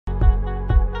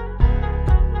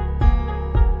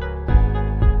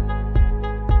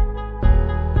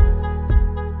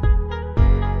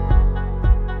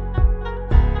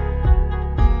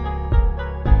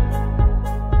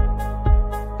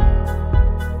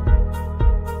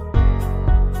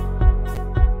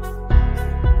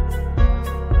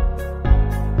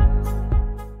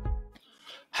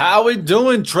How we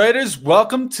doing, traders?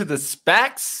 Welcome to the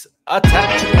SPACs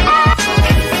Attack.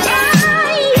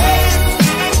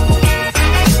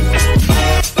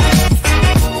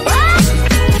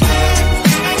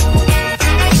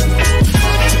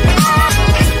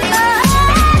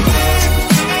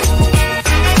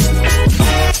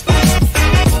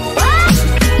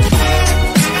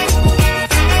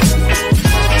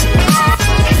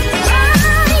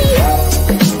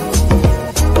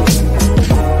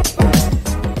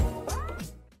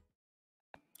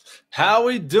 How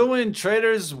we doing,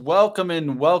 traders? Welcome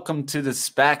to the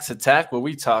SPACs Attack, where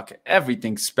we talk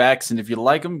everything SPACs. And if you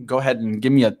like them, go ahead and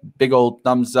give me a big old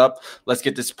thumbs up. Let's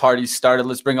get this party started.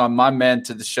 Let's bring on my man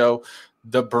to the show,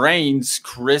 the brains,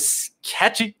 Chris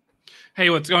Catchy. Hey,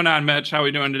 what's going on, Mitch? How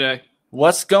we doing today?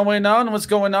 What's going on? What's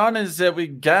going on is that we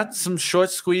got some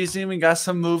short squeezing. We got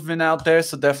some movement out there.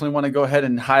 So definitely want to go ahead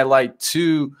and highlight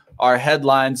two our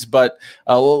headlines, but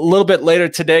a little bit later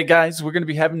today, guys, we're going to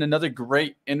be having another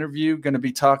great interview. Going to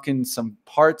be talking some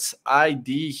parts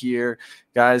ID here,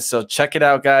 guys. So check it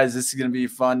out, guys. This is going to be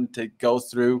fun to go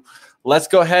through. Let's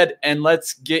go ahead and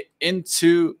let's get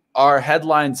into our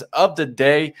headlines of the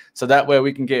day. So that way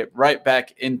we can get right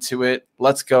back into it.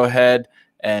 Let's go ahead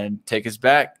and take us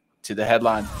back to the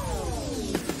headline.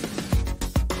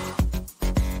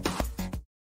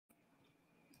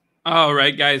 All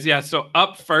right, guys. Yeah, so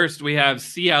up first, we have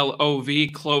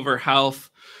CLOV, Clover Health,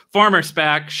 former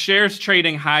SPAC, shares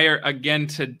trading higher again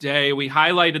today. We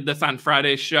highlighted this on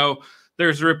Friday's show.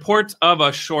 There's reports of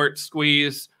a short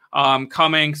squeeze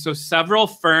coming. So several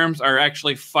firms are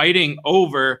actually fighting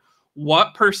over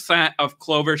what percent of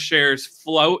Clover shares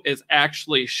float is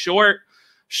actually short.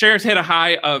 Shares hit a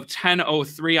high of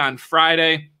 10.03 on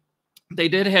Friday. They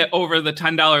did hit over the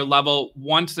 $10 level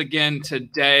once again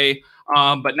today.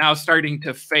 But now starting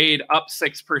to fade up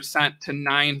 6% to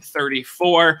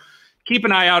 9.34. Keep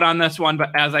an eye out on this one.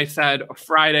 But as I said,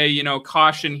 Friday,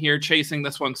 caution here, chasing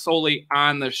this one solely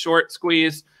on the short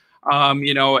squeeze,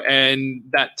 and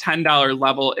that $10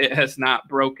 level, it has not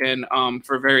broken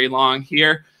for very long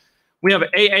here. We have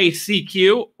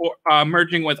AACQ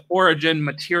merging with Origin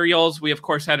Materials. We, of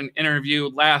course, had an interview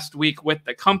last week with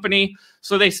the company.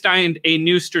 So they signed a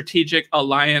new strategic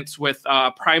alliance with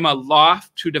Prima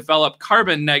Loft to develop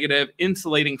carbon negative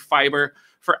insulating fiber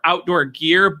for outdoor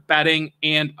gear, bedding,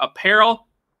 and apparel.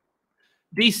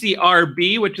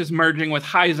 DCRB, which is merging with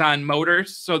Hyzon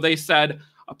Motors. So they said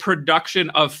a production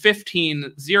of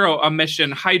 15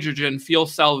 zero-emission hydrogen fuel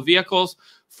cell vehicles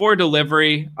for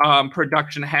delivery.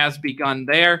 Production has begun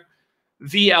there.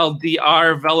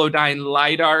 VLDR, Velodyne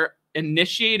LiDAR,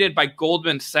 initiated by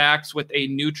Goldman Sachs with a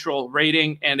neutral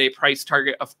rating and a price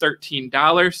target of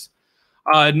 $13.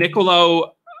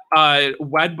 Nicolo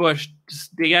Wedbush,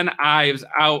 Dan Ives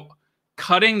out,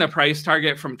 cutting the price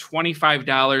target from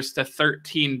 $25 to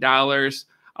 $13,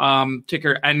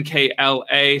 ticker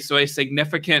NKLA. So a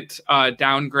significant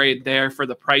downgrade there for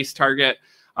the price target.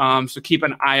 So keep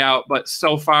an eye out. But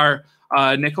so far,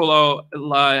 Nicolo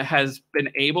has been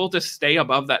able to stay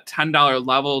above that $10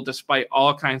 level despite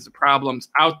all kinds of problems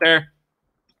out there.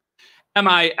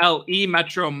 MILE,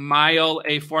 Metro Mile,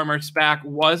 a former SPAC,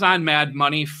 was on Mad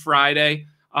Money Friday.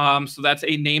 So that's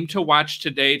a name to watch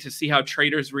today to see how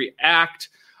traders react,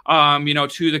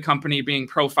 to the company being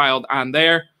profiled on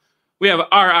there. We have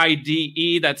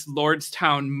RIDE, that's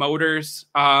Lordstown Motors.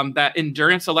 That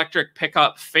endurance electric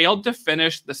pickup failed to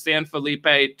finish the San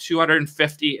Felipe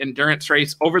 250 endurance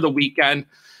race over the weekend.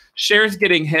 Shares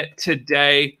getting hit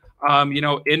today,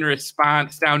 in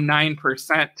response, down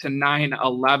 9% to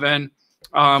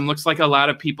 9.11. Looks like a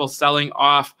lot of people selling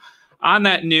off on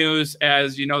that news,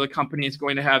 as the company is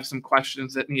going to have some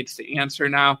questions it needs to answer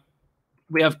now.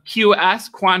 We have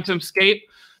QS, QuantumScape.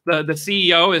 The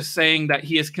CEO is saying that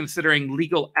he is considering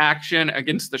legal action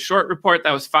against the short report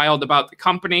that was filed about the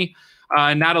company.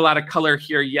 Not a lot of color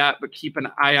here yet, but keep an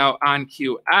eye out on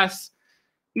QS.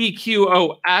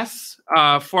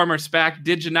 EQOS, former SPAC,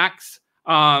 Diginex,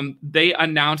 they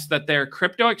announced that their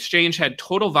crypto exchange had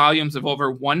total volumes of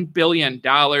over $1 billion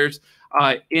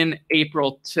in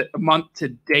April month to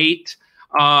date.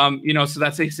 So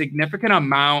that's a significant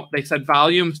amount. They said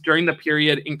volumes during the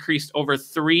period increased over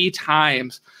 3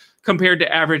 times compared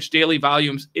to average daily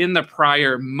volumes in the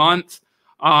prior month.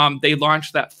 They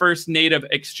launched that first native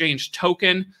exchange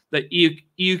token, the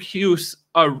EQ's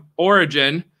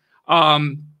Origin,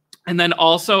 and then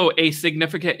also a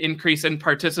significant increase in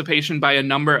participation by a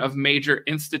number of major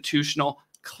institutional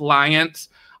clients.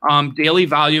 Daily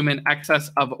volume in excess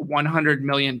of $100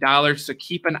 million. So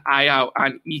keep an eye out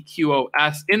on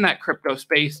EQOS in that crypto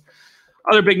space.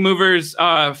 Other big movers,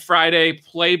 Friday,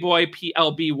 Playboy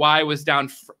PLBY was down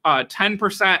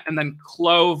 10%, and then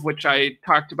Clove, which I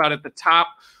talked about at the top,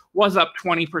 was up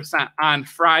 20% on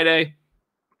Friday.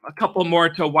 A couple more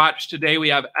to watch today. We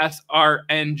have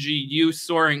SRNGU,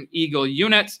 Soaring Eagle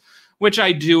Units, which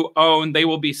I do own. They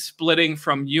will be splitting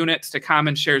from units to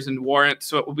common shares and warrants.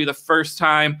 So it will be the first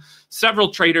time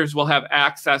several traders will have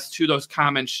access to those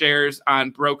common shares on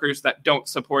brokers that don't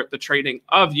support the trading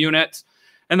of units.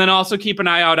 And then also keep an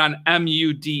eye out on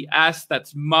MUDS.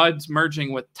 That's MUDS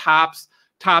merging with Tops.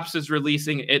 Tops is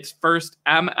releasing its first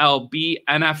MLB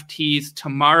NFTs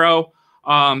tomorrow.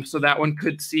 So that one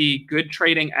could see good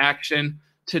trading action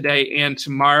today and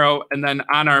tomorrow. And then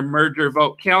on our merger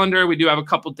vote calendar, we do have a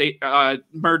couple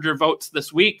merger votes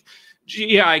this week.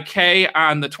 GIK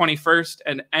on the 21st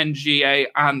and NGA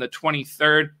on the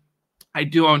 23rd. I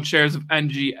do own shares of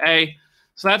NGA.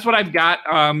 So that's what I've got,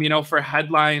 for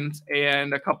headlines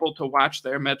and a couple to watch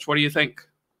there. Mitch, what do you think?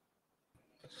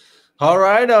 All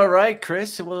right,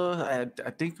 Chris. Well, I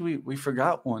think we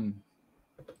forgot one.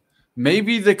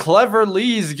 Maybe the Clever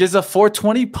Leaves gives a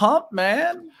 420 pump,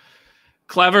 man.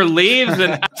 Clever Leaves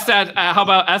and how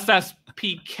about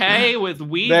SSPK with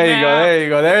Weed? There you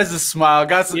go. There's a smile.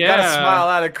 Got a smile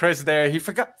out of Chris there. He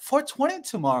forgot 420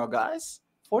 tomorrow, guys.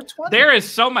 420. There is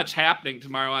so much happening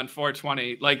tomorrow on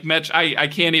 420. Like Mitch, I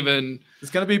can't even.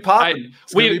 It's gonna be popping.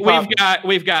 We've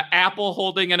got Apple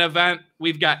holding an event.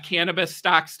 We've got cannabis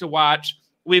stocks to watch.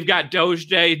 We've got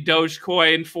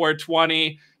Dogecoin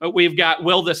 420. We've got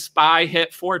Will the Spy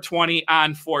hit 420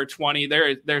 on 420.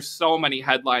 There's so many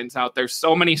headlines out there,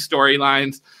 so many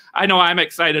storylines. I know I'm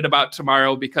excited about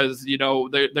tomorrow because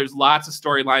there's lots of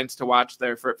storylines to watch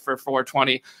there for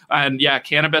 420. And yeah,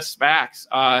 cannabis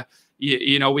SPACs.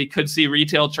 We could see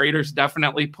retail traders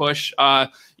definitely push,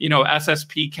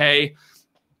 SSPK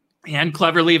and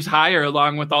Clever Leaves higher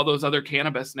along with all those other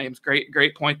cannabis names.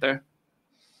 Great point there.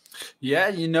 Yeah,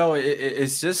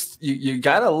 it's just you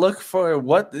got to look for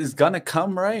what is going to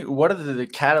come, right? What are the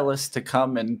catalysts to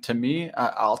come? And to me,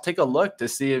 I'll take a look to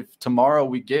see if tomorrow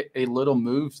we get a little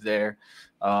move there.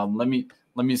 Let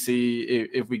me see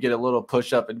if we get a little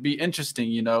push up. It'd be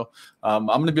interesting, I'm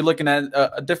going to be looking at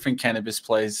a different cannabis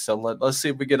place. So let's see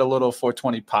if we get a little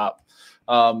 420 pop.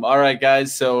 All right,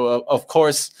 guys. So, of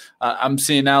course, I'm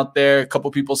seeing out there a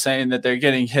couple people saying that they're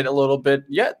getting hit a little bit.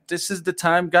 Yeah, this is the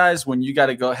time, guys, when you got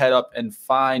to go head up and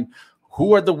find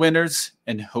who are the winners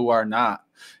and who are not.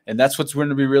 And that's what's going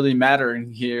to be really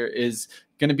mattering here is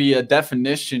going to be a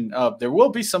definition of there will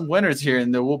be some winners here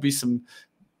and there will be some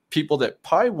people that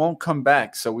probably won't come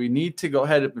back. So we need to go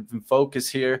ahead and focus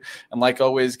here. And like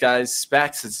always, guys,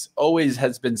 SPACs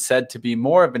has been said to be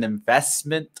more of an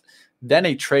investment than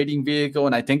a trading vehicle.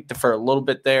 And I think for a little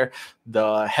bit there,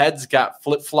 the heads got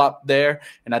flip-flopped there.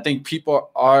 And I think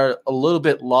people are a little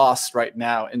bit lost right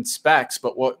now in SPACs.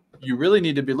 But what you really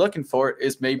need to be looking for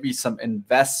is maybe some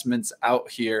investments out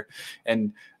here.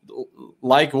 And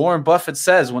like Warren Buffett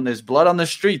says, when there's blood on the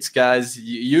streets, guys,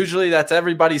 usually that's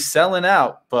everybody selling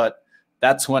out. But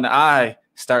that's when I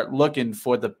start looking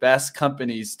for the best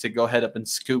companies to go ahead up and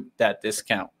scoop that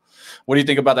discount. What do you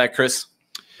think about that, Chris?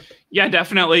 Yeah,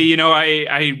 definitely.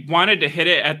 I wanted to hit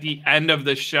it at the end of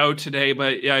the show today,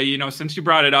 but since you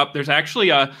brought it up, there's actually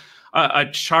a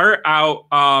chart out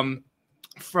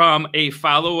from a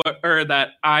follower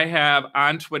that I have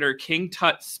on Twitter, King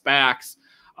Tut SPACs,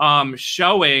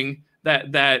 showing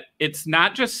that it's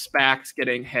not just SPACs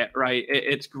getting hit, right?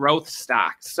 It's growth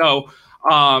stocks. So,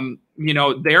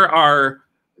 there are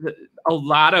a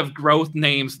lot of growth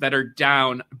names that are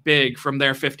down big from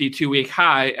their 52-week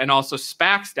high, and also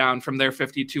SPACs down from their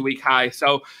 52-week high.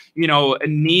 So,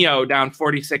 Neo down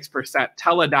 46%,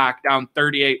 Teladoc down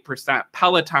 38%,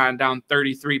 Peloton down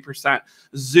 33%,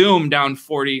 Zoom down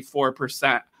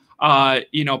 44%.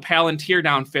 Palantir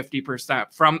down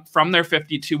 50% from their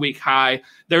 52-week high.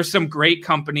 There's some great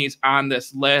companies on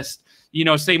this list.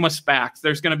 Same with SPACs.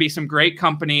 There's going to be some great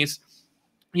companies.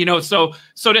 So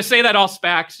to say that all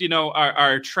SPACs,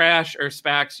 are trash or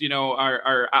SPACs,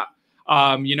 are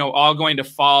all going to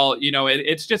fall,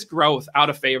 it's just growth out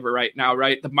of favor right now,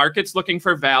 right? The market's looking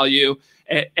for value,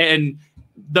 and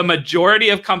the majority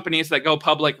of companies that go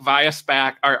public via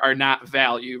SPAC are not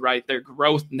value, right? They're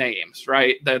growth names,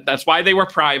 right? That's why they were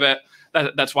private.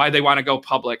 That's why they want to go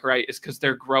public, right? It's because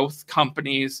they're growth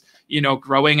companies,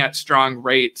 growing at strong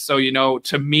rates. So,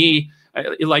 to me,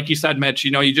 like you said, Mitch,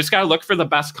 you just got to look for the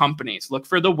best companies, look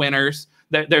for the winners.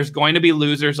 There's going to be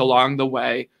losers along the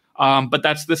way. But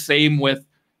that's the same with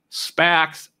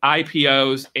SPACs,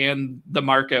 IPOs, and the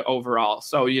market overall.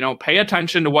 So, pay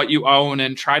attention to what you own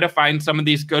and try to find some of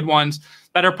these good ones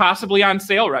that are possibly on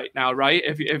sale right now, right?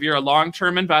 If you're a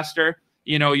long-term investor,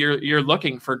 you're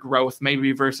looking for growth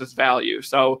maybe versus value.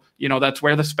 So, that's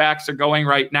where the SPACs are going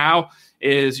right now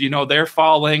is, they're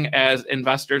falling as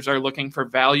investors are looking for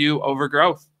value over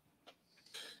growth.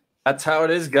 That's how it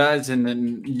is, guys. And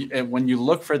then when you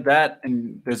look for that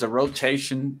and there's a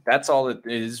rotation, that's all it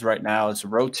is right now. It's a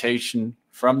rotation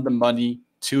from the money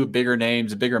to bigger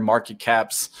names, bigger market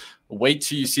caps. Wait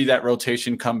till you see that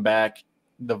rotation come back.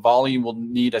 The volume will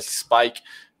need a spike.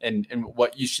 And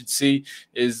what you should see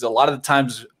is a lot of the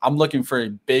times I'm looking for a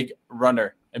big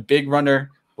runner,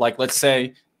 like let's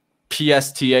say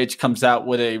PSTH comes out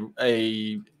with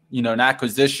an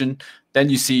acquisition.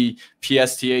 Then you see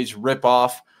PSTH rip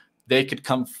off. They could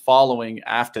come following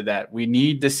after that. We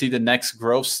need to see the next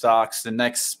growth stocks, the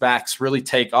next SPACs really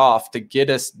take off to get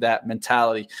us that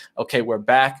mentality. Okay, we're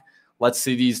back. Let's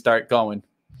see these start going.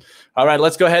 All right,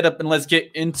 let's go ahead and let's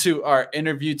get into our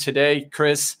interview today.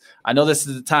 Chris, I know this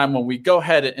is the time when we go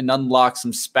ahead and unlock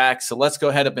some SPACs. So let's go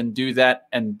ahead and do that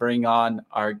and bring on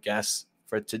our guests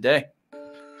for today.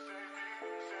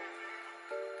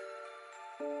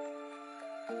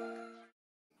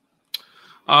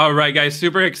 All right, guys,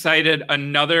 super excited.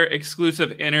 Another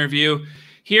exclusive interview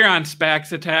here on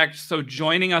SPACs Attack. So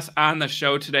joining us on the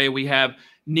show today, we have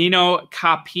Nino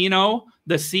Capino,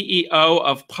 the CEO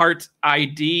of Parts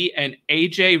ID, and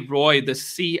AJ Roy, the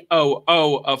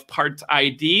COO of Parts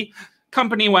ID.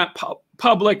 Company went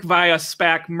public via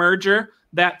SPAC merger.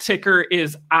 That ticker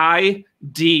is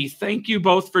ID. Thank you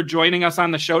both for joining us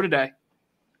on the show today.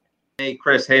 Hey,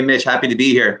 Chris. Hey, Mitch. Happy to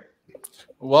be here.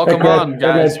 Welcome on,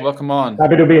 guys. Welcome on.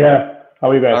 Happy to be here. How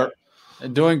are you guys?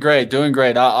 Doing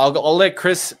great. I'll let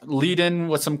Chris lead in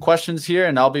with some questions here,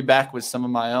 and I'll be back with some of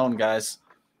my own, guys.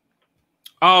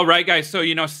 All right, guys. So,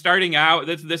 starting out,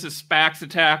 this is SPACs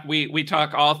Attack. We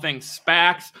talk all things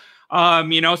SPACs.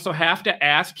 So have to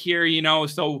ask here,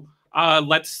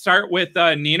 let's start with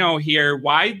Nino here.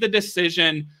 Why the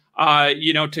decision,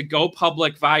 to go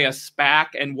public via SPAC,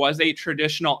 and was a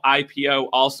traditional IPO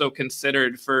also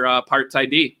considered for Parts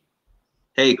ID?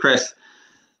 Hey, Chris.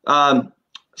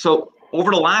 So over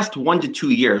the last 1 to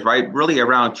 2 years, right, really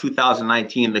around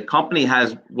 2019, the company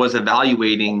was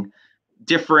evaluating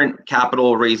different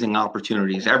capital raising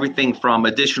opportunities, everything from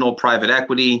additional private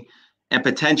equity and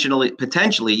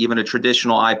potentially even a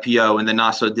traditional IPO in the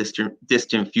not so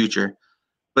distant future.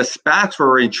 But SPACs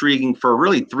were intriguing for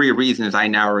really 3 reasons I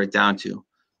narrow it down to.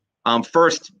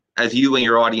 First, as you and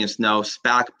your audience know,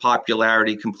 SPAC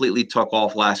popularity completely took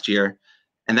off last year.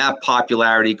 And that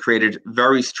popularity created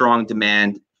very strong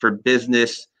demand for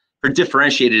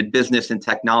differentiated business and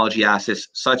technology assets,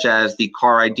 such as the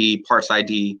Car ID, Parts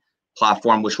ID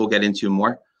platform, which we'll get into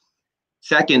more.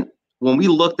 Second, when we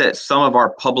looked at some of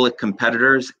our public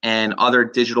competitors and other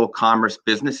digital commerce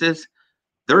businesses,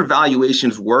 their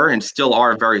valuations were and still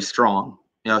are very strong.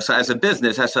 So as a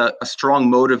business, that's a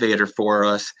strong motivator for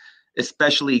us,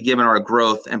 especially given our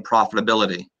growth and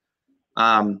profitability.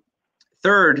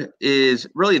 Third is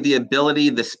really the ability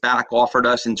the SPAC offered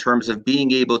us in terms of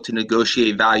being able to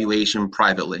negotiate valuation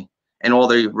privately and all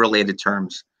the related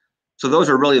terms. So those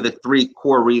are really the 3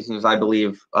 core reasons, I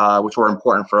believe, which were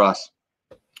important for us.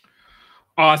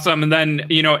 Awesome. And then,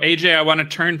 AJ, I want to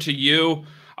turn to you.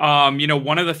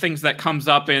 One of the things that comes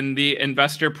up in the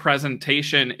investor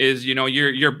presentation is,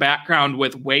 your background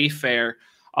with Wayfair.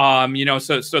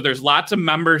 So there's lots of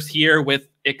members here with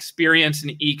experience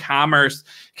in e-commerce.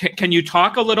 Can you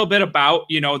talk a little bit about,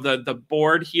 the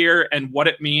board here and what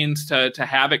it means to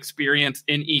have experience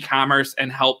in e-commerce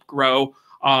and help grow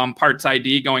Parts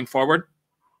ID going forward?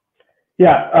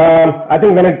 Yeah, I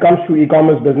think when it comes to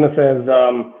e-commerce businesses,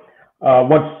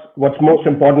 what's most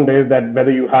important is that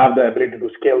whether you have the ability to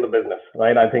scale the business,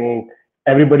 right? I think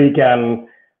everybody can.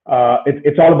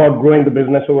 It's all about growing the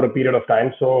business over a period of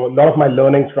time. So a lot of my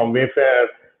learnings from Wayfair,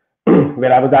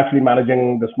 where I was actually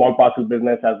managing the small parcel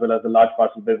business as well as the large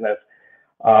parcel business,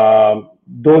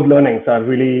 those learnings are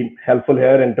really helpful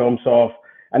here in terms of.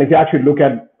 And if you actually look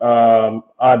at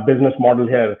our business model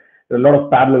here, there are a lot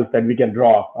of parallels that we can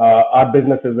draw. Our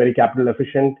business is very capital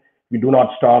efficient. We do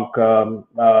not stock.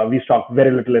 We stock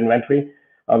very little inventory,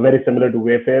 very similar to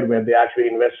Wayfair, where they actually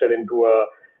invested into a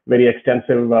very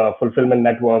extensive fulfillment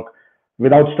network.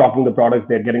 Without stocking the products,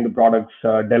 they're getting the products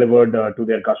delivered to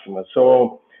their customers.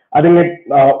 So I think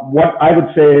what I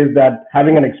would say is that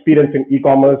having an experience in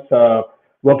e-commerce,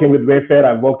 working with Wayfair,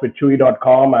 I've worked with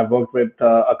Chewy.com, I've worked with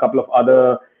a couple of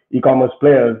other e-commerce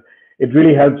players. It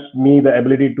really helps me the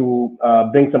ability to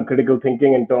bring some critical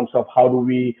thinking in terms of how do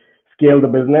we scale the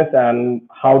business, and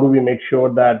how do we make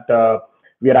sure that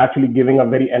we are actually giving a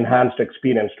very enhanced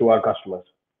experience to our customers.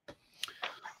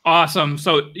 Awesome.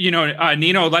 So,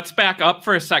 Nino, let's back up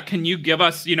for a sec. Can you give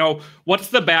us, what's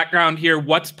the background here?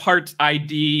 What's Parts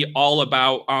ID all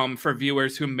about for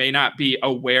viewers who may not be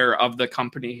aware of the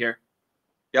company here?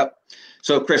 Yep.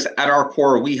 So, Chris, at our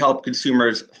core, we help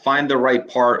consumers find the right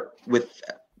part with,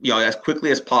 as quickly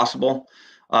as possible.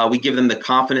 We give them the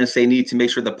confidence they need to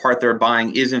make sure the part they're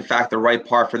buying is, in fact, the right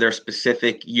part for their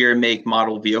specific year, make,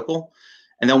 model vehicle.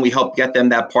 And then we help get them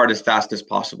that part as fast as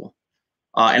possible.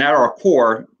 And at our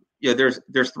core,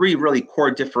 there's three really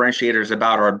core differentiators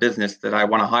about our business that I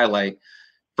want to highlight.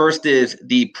 First is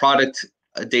the product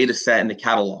data set and the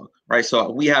catalog, right? So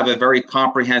we have a very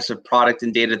comprehensive product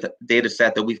and data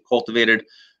set that we've cultivated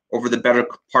over the better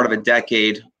part of a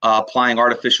decade, applying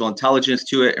artificial intelligence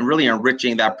to it and really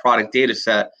enriching that product data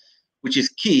set, which is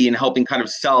key in helping kind of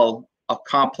sell a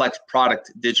complex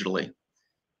product digitally.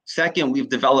 Second, we've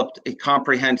developed a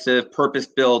comprehensive,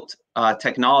 purpose-built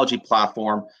technology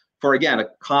platform for, again, a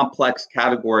complex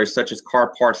categories such as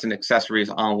car parts and accessories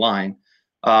online.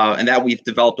 And that we've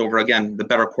developed over, again, the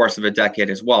better course of a decade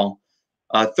as well.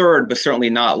 Third, but certainly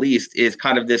not least, is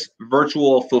kind of this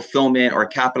virtual fulfillment or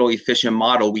capital efficient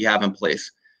model we have in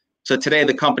place. So today,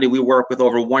 the company, we work with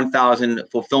over 1,000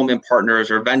 fulfillment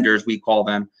partners or vendors, we call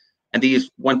them. And these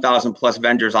 1,000 plus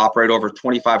vendors operate over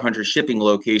 2,500 shipping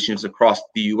locations across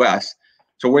the US.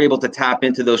 So we're able to tap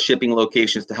into those shipping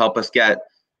locations to help us get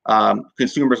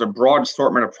consumers a broad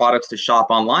assortment of products to shop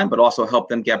online, but also help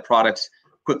them get products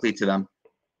quickly to them.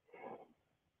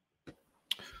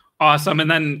 Awesome. And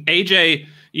then AJ,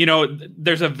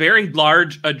 there's a very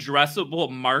large addressable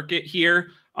market here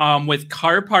with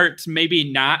car parts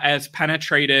maybe not as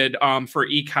penetrated for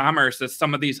e-commerce as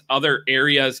some of these other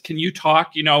areas. Can you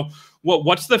talk,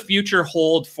 what's the future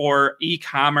hold for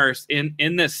e-commerce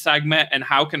in this segment, and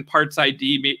how can Parts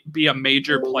ID be a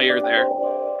major player there?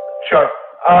 Sure.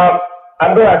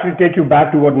 I'm going to actually take you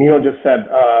back to what Nino just said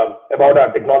about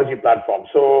our technology platform.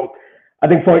 So I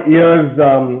think for years,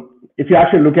 if you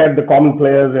actually look at the common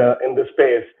players in this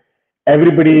space,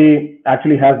 everybody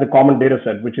actually has the common data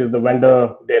set, which is the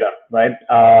vendor data, right?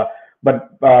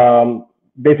 But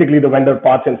basically the vendor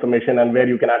parts information and where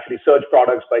you can actually search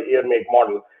products by year, make,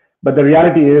 model. But the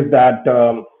reality is that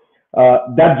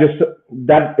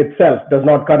that itself does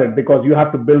not cut it, because you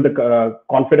have to build the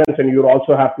confidence, and you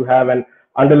also have to have an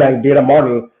underlying data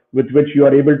model with which you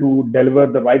are able to deliver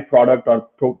the right product or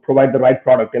provide the right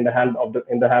product in the hands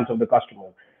of the customer.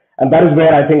 And that is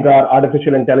where I think our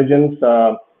artificial intelligence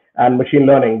and machine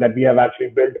learning that we have actually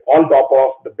built on top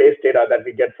of the base data that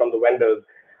we get from the vendors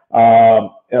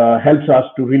helps us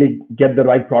to really get the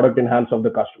right product in hands of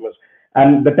the customers.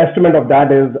 And the testament of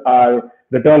that is our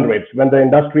return rates. When the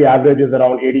industry average is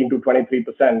around 18 to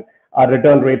 23%, our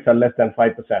return rates are less than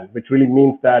 5%, which really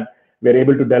means that we're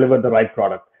able to deliver the right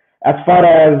product. As far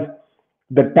as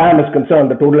the TAM is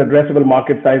concerned, the total addressable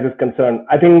market size is concerned,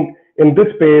 I think in this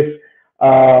space,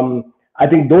 I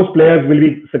think those players will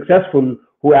be successful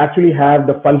who actually have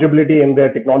the fungibility in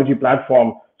their technology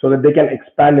platform so that they can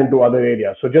expand into other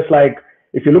areas. So just like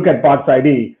if you look at Parts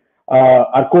ID,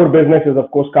 our core business is, of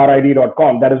course,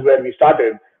 carid.com. That is where we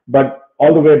started. But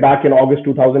all the way back in August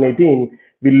 2018,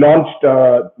 we launched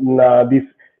these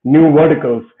new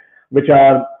verticals, which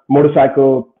are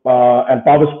motorcycle and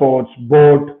power sports,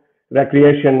 boat,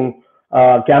 recreation,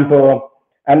 camper,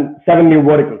 and 7 new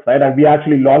verticals, right? And we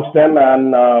actually launched them,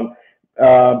 and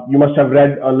you must have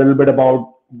read a little bit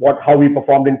about how we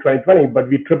performed in 2020, but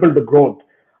we tripled the growth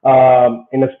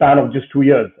in a span of just 2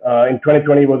 years. In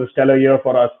 2020 was a stellar year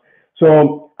for us.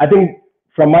 So I think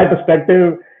from my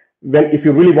perspective, if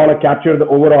you really want to capture the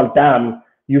overall TAM,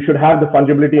 you should have the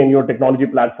fungibility in your technology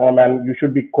platform, and you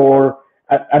should be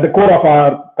at the core of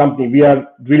our company. We are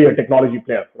really a technology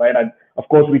player, right? And of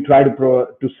course, we try to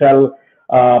sell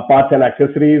parts and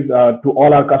accessories to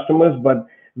all our customers, but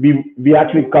we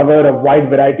actually cover a wide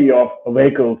variety of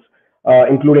vehicles,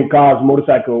 including cars,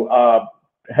 motorcycle,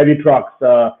 heavy trucks,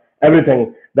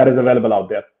 everything that is available out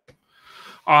there.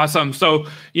 Awesome. So,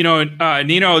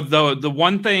 Nino, the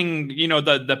one thing,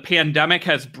 the pandemic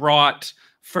has brought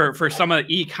for some of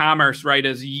the e-commerce, right,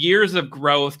 is years of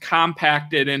growth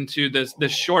compacted into this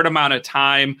short amount of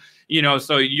time.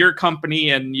 So your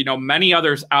company and, many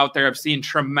others out there have seen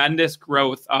tremendous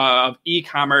growth of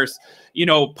e-commerce.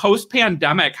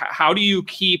 Post-pandemic, how do you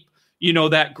keep,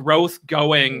 that growth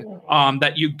going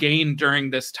that you gained during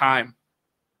this time?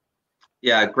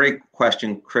 Yeah, great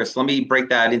question, Chris. Let me break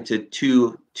that into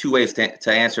two ways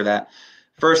to answer that.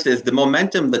 First is the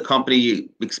momentum the company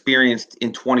experienced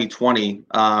in 2020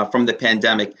 from the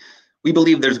pandemic. we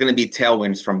believe there's going to be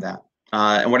tailwinds from that.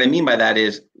 And what I mean by that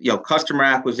is, customer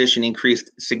acquisition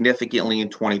increased significantly in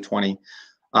 2020.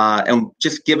 And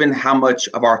just given how much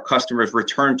of our customers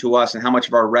return to us and how much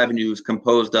of our revenue is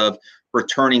composed of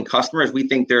returning customers, we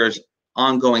think there's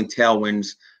ongoing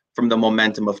tailwinds from the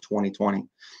momentum of 2020.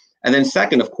 And then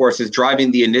second, of course, is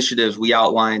driving the initiatives we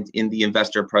outlined in the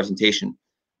investor presentation.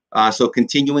 So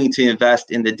continuing to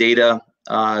invest in the data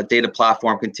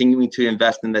platform, continuing to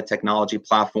invest in the technology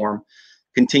platform,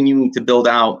 continuing to build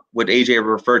out what AJ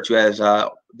referred to as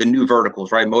the new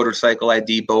verticals, right? Motorcycle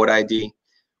ID, boat ID.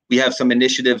 We have some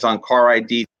initiatives on car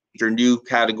ID. These are new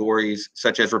categories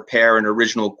such as repair and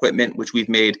original equipment, which we've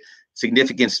made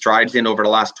significant strides in over the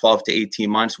last 12 to 18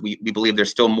 months. We believe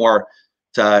there's still more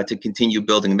to continue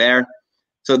building there.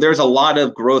 So there's a lot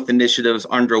of growth initiatives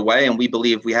underway, and we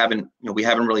believe we haven't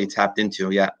really tapped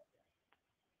into yet.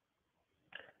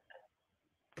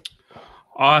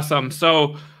 Awesome.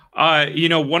 So,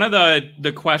 one of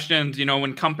the questions,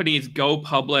 when companies go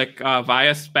public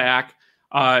via SPAC,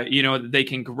 they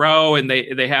can grow and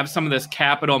they have some of this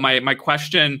capital. My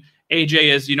question,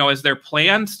 AJ, is there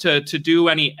plans to do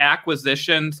any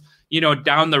acquisitions,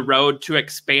 down the road to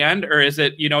expand, or is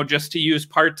it, just to use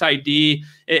Parts ID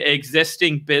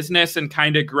existing business and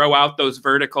kind of grow out those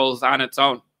verticals on its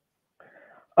own?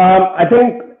 I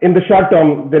think in the short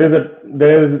term, there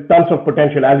is tons of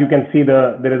potential. As you can see,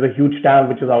 there is a huge TAM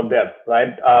which is out there,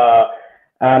 right?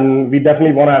 And we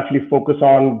definitely want to actually focus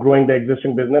on growing the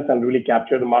existing business and really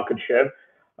capture the market share.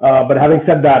 But having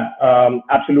said that,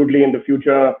 absolutely in the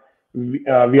future, we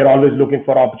are always looking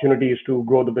for opportunities to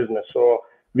grow the business. So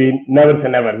we never say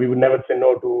never. We would never say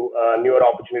no to a newer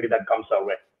opportunity that comes our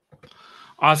way.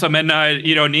 Awesome. And,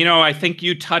 Nino, I think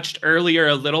you touched earlier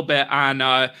a little bit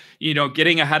on,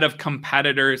 getting ahead of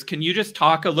competitors. Can you just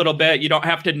talk a little bit? You don't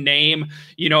have to name,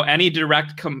 any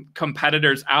direct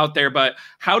competitors out there, but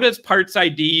how does Parts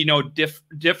ID,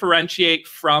 differentiate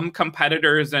from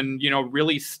competitors and,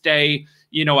 really stay,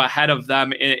 ahead of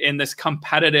them in this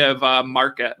competitive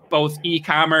market, both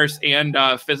e-commerce and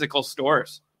physical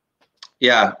stores?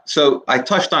 Yeah, so I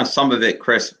touched on some of it,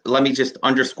 Chris. Let me just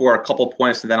underscore a couple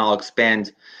points and then I'll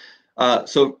expand.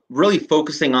 So really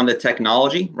focusing on the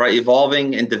technology, right?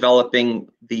 Evolving and developing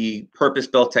the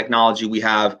purpose-built technology we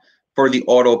have for the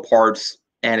auto parts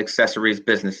and accessories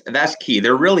business. And that's key.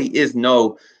 There really is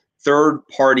no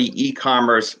third-party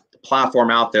e-commerce platform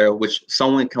out there which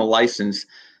someone can license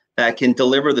that can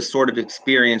deliver the sort of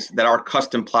experience that our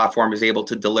custom platform is able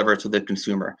to deliver to the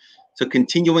consumer. So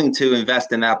continuing to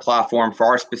invest in that platform for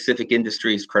our specific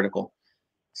industry is critical.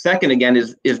 Second, again,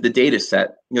 is the data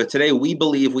set. Today we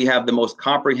believe we have the most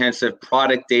comprehensive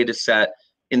product data set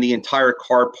in the entire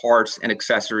car parts and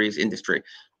accessories industry.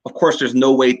 Of course, there's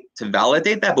no way to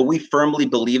validate that, but we firmly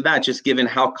believe that just given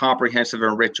how comprehensive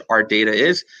and rich our data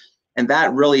is. And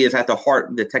that really is at the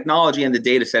heart, the technology and the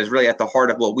data set is really at the heart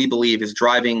of what we believe is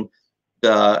driving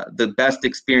the best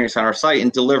experience on our site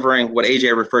and delivering what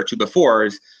AJ referred to before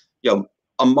is,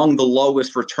 among the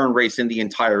lowest return rates in the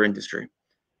entire industry.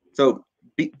 So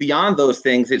beyond those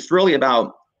things, it's really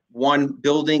about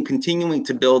continuing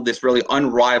to build this really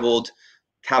unrivaled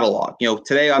catalog.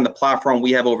 Today on the platform,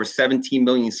 we have over 17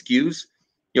 million SKUs.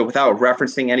 Without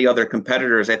referencing any other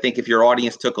competitors, I think if your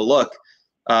audience took a look,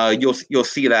 you'll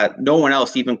see that no one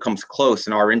else even comes close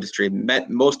in our industry.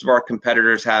 Most of our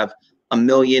competitors have 1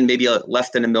 million, maybe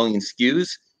less than 1 million SKUs.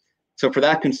 So for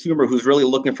that consumer who's really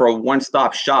looking for a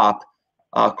one-stop shop,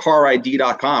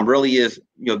 carid.com really is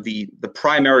the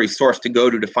primary source to go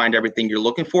to find everything you're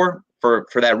looking for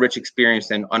that rich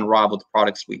experience and unrivaled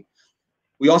product suite.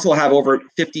 We also have over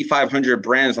 5,500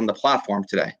 brands on the platform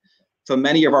today. So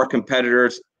many of our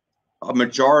competitors, a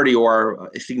majority or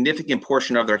a significant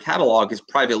portion of their catalog is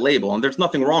private label, and there's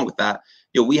nothing wrong with that.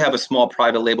 We have a small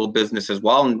private label business as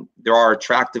well, and there are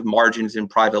attractive margins in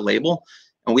private label.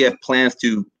 And we have plans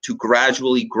to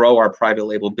gradually grow our private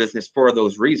label business for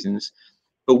those reasons.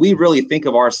 But we really think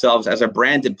of ourselves as a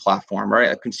branded platform,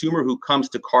 right? A consumer who comes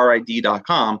to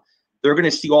carid.com, they're going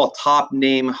to see all top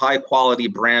name, high quality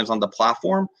brands on the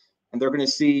platform. And they're going to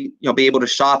see, be able to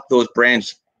shop those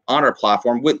brands on our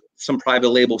platform with some private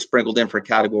label sprinkled in for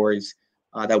categories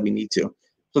that we need to.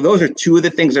 So those are two of the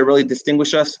things that really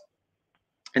distinguish us.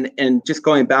 And just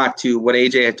going back to what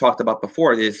AJ had talked about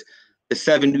before is the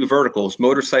 7 new verticals: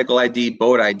 motorcycle ID,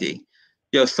 boat ID.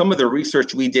 Some of the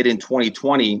research we did in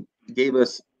 2020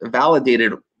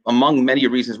 validated among many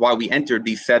reasons why we entered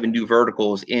these 7 new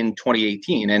verticals in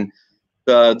 2018. And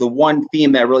the one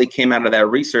theme that really came out of that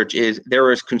research is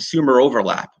there is consumer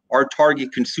overlap. Our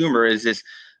target consumer is this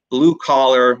blue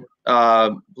collar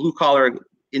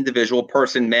individual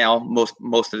person, male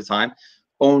most of the time,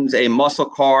 owns a muscle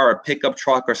car, a pickup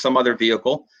truck, or some other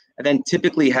vehicle, and then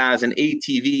typically has an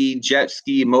ATV, jet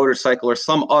ski, motorcycle, or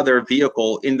some other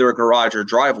vehicle in their garage or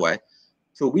driveway.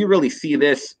 So we really see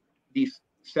these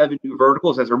 7 new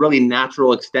verticals as a really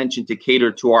natural extension to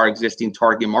cater to our existing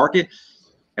target market.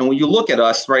 And when you look at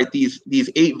us, right, these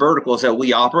 8 verticals that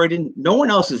we operate in, no one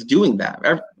else is doing that.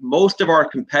 Most of our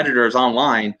competitors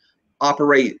online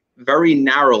operate very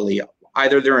narrowly.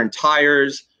 Either they're in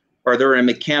tires or they're in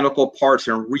mechanical parts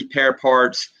and repair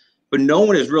parts, but no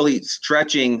one is really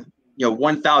stretching,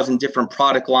 1,000 different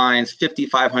product lines,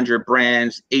 5,500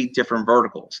 brands, 8 different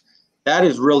verticals. That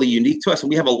is really unique to us, and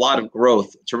we have a lot of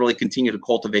growth to really continue to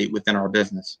cultivate within our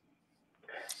business.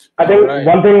 I think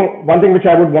one thing which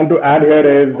I would want to add here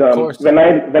is when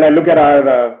I look at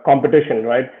our competition,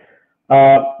 right?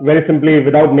 Very simply,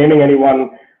 without naming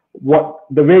anyone,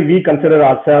 the way we consider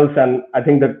ourselves, and I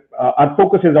think that our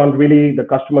focus is on really the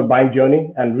customer buying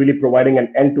journey and really providing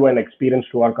an end-to-end experience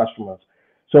to our customers.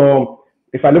 So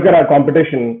if I look at our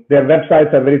competition, their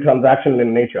websites are very transactional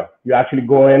in nature. You actually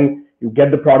go in, you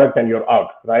get the product, and you're out,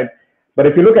 right? But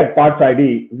if you look at Parts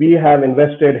ID, we have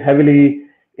invested heavily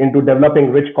into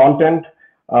developing rich content,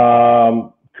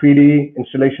 3D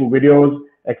installation videos,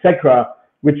 etc.,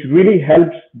 which really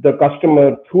helps the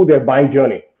customer through their buying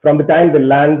journey. From the time they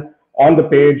land on the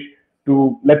page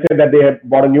to, let's say that they have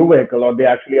bought a new vehicle or they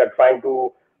actually are trying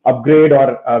to upgrade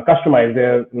or customize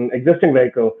their existing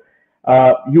vehicle,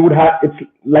 you would have, it's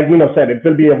like Nino said, it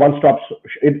will be a one-stop,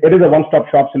 it is a one-stop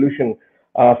shop solution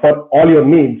for all your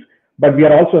needs, but we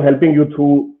are also helping you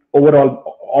through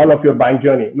overall all of your buying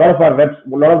journey. A lot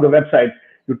of the websites,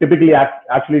 you typically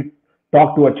actually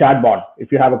talk to a chatbot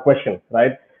if you have a question,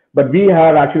 right? But we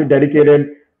have actually dedicated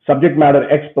subject matter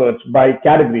experts by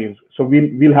categories. So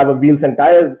we'll have a wheels and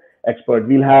tires expert,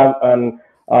 we'll have an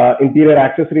interior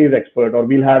accessories expert, or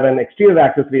we'll have an exterior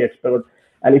accessory expert.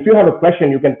 And if you have a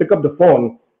question, you can pick up the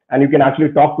phone and you can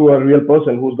actually talk to a real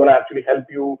person who's going to actually help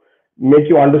you, make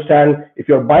you understand if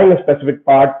you're buying a specific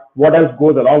part, what else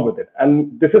goes along with it.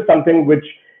 And this is something which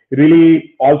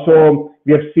really also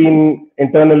we have seen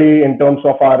internally in terms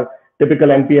of our typical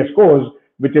NPS scores,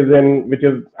 which is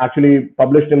actually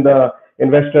published in the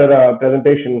investor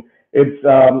presentation.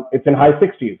 It's in high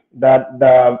 60s. That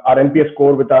our NPS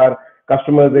score with our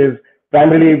customers is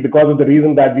primarily because of the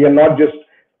reason that we are not just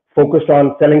focused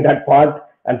on selling that part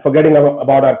and forgetting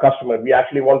about our customer. We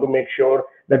actually want to make sure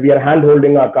that we are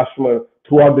hand-holding our customer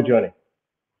throughout the journey.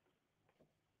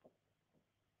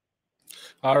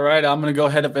 All right, I'm going to go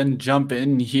ahead and jump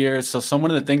in here. So some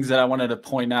of the things that I wanted to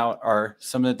point out are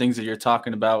some of the things that you're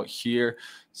talking about here.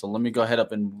 So let me go ahead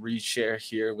and reshare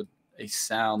here with a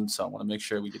sound. So I want to make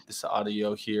sure we get this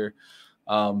audio here.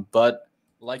 But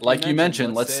like you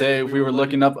mentioned, let's say if we were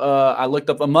looking up, I looked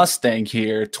up a Mustang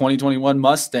here, 2021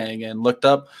 Mustang, and looked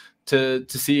up to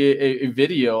see a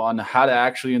video on how to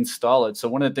actually install it. So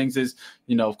one of the things is,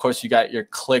 of course, you got your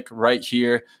click right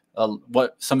here.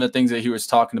 What some of the things that he was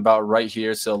talking about right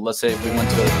here. So let's say if we went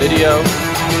to a video,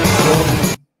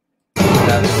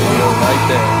 that video right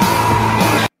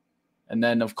there. And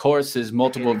then, of course, there's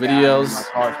multiple videos.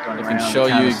 I can show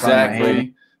you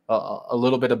exactly a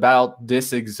little bit about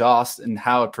this exhaust and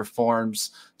how it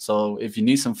performs. So if you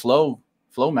need some Flow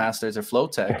Masters or Flow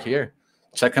Tech here,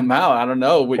 check them out. I don't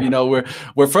know.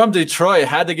 We're from Detroit.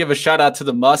 Had to give a shout out to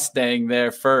the Mustang there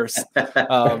first.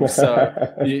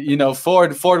 So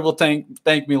Ford will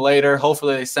thank me later.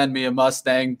 Hopefully they send me a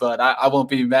Mustang, but I won't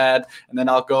be mad. And then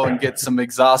I'll go and get some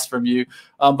exhaust from you.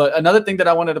 But another thing that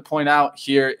I wanted to point out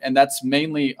here, and that's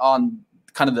mainly on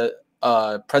kind of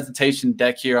the presentation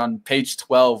deck here on page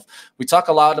 12. We talk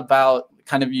a lot about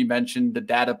kind of, you mentioned the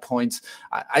data points.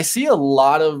 I see a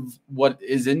lot of what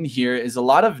is in here is a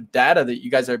lot of data that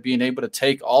you guys are being able to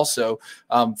take also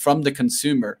from the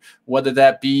consumer, whether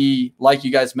that be, like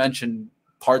you guys mentioned,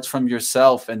 parts from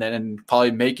yourself and then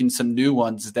probably making some new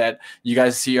ones that you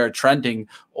guys see are trending,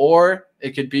 or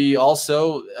it could be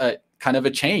also kind of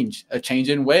a change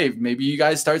in wave. Maybe you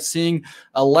guys start seeing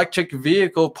electric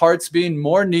vehicle parts being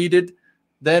more needed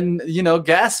than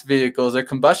gas vehicles or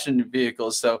combustion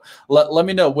vehicles. So let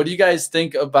me know, what do you guys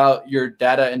think about your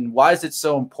data and why is it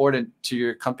so important to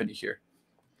your company here?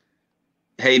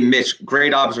 Hey, Mitch,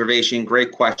 great observation,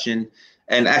 great question.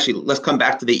 And actually, let's come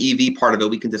back to the EV part of it.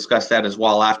 We can discuss that as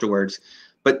well afterwards.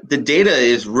 But the data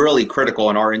is really critical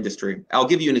in our industry. I'll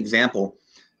give you an example.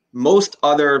 Most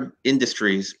other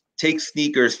industries, take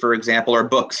sneakers, for example, or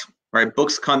books, right?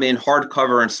 Books come in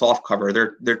hardcover and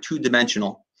softcover. They're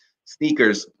two-dimensional.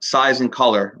 Sneakers, size and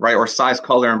color, right? Or size,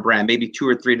 color, and brand, maybe 2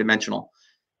 or 3 dimensional.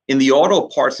 In the auto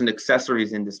parts and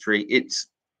accessories industry, it's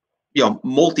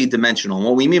multi-dimensional.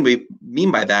 What we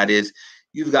mean by that is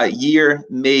you've got year,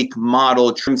 make,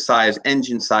 model, trim size,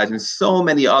 engine size, and so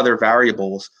many other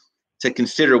variables to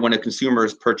consider when a consumer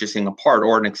is purchasing a part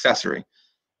or an accessory.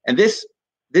 And this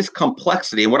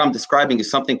complexity, and what I'm describing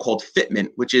is something called fitment,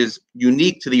 which is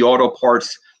unique to the auto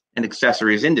parts and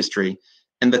accessories industry.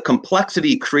 And the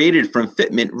complexity created from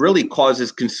fitment really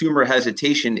causes consumer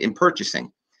hesitation in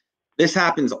purchasing. This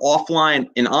happens offline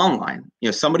and online.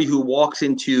 Somebody who walks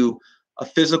into a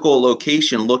physical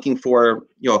location looking for,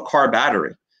 a car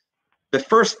battery, the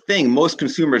first thing most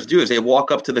consumers do is they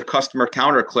walk up to the customer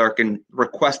counter clerk and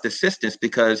request assistance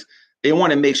because they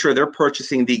want to make sure they're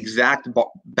purchasing the exact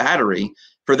battery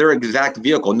for their exact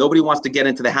vehicle. Nobody wants to get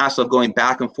into the hassle of going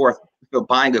back and forth,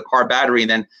 buying a car battery and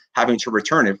then having to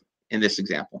return it in this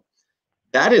example.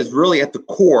 That is really at the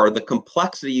core, the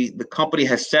complexity the company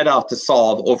has set out to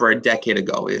solve over a decade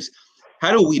ago is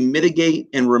how do we mitigate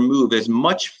and remove as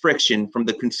much friction from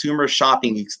the consumer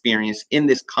shopping experience in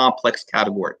this complex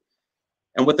category?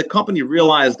 And what the company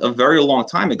realized a very long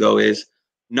time ago is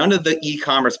none of the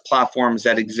e-commerce platforms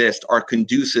that exist are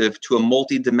conducive to a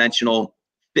multi-dimensional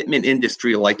fitment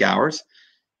industry like ours.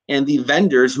 And the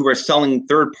vendors who are selling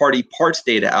third-party parts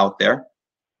data out there,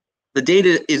 the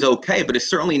data is okay, but it's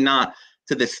certainly not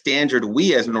to the standard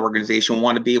we as an organization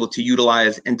want to be able to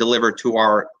utilize and deliver to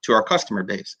our customer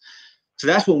base. So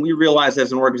that's when we realized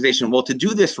as an organization, well, to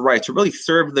do this right, to really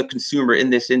serve the consumer in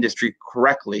this industry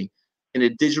correctly in a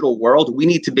digital world, we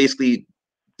need to basically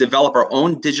develop our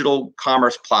own digital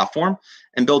commerce platform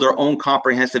and build our own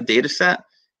comprehensive data set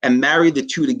and marry the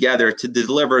two together to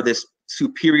deliver this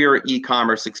superior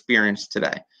e-commerce experience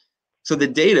today. So the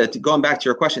data, going back to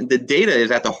your question, the data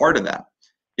is at the heart of that.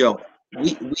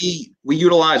 We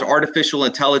utilize artificial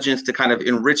intelligence to kind of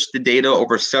enrich the data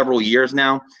over several years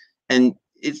now, and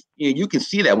it's you can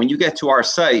see that when you get to our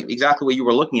site, exactly what you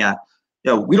were looking at.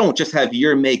 We don't just have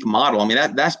year, make, model. I mean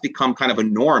that's become kind of a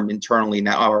norm internally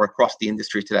now or across the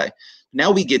industry today.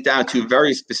 Now we get down to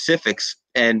very specifics,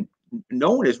 and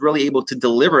no one is really able to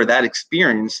deliver that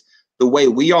experience the way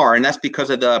we are, and that's because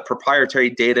of the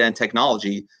proprietary data and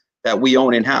technology that we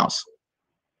own in-house.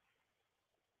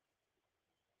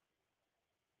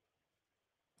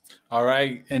 All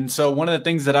right. And so one of the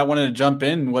things that I wanted to jump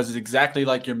in was exactly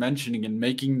like you're mentioning, and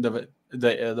making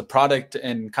the product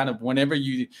and kind of whenever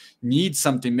you need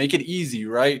something, make it easy,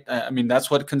 right? I mean,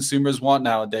 that's what consumers want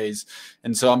nowadays.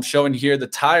 And so I'm showing here the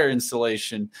tire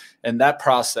installation and that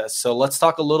process. So let's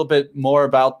talk a little bit more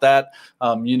about that.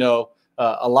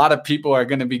 A lot of people are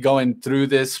going to be going through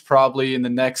this probably in the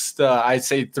next, I'd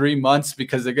say 3 months,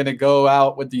 because they're going to go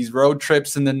out with these road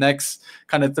trips in the next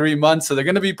kind of 3 months. So they're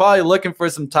going to be probably looking for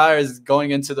some tires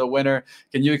going into the winter.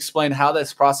 Can you explain how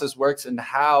this process works and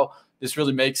how this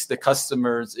really makes the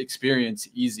customer's experience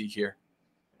easy here?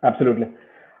 Absolutely.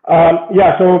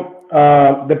 So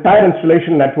the tire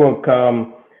installation network,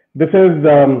 this is,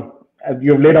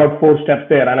 you've laid out 4 steps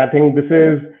there. And I think this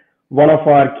is one of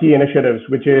our key initiatives,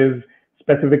 which is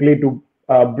specifically to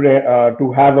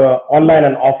have a online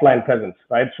and offline presence,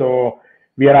 right? So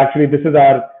we are actually, this is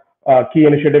our key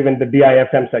initiative in the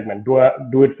DIFM segment,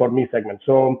 do it for me segment.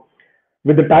 So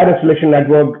with the tire installation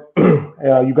network,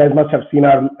 you guys must have seen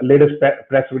our latest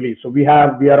press release. So we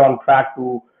are on track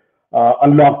to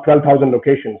unlock 12,000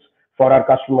 locations for our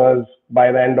customers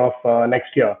by the end of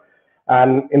next year.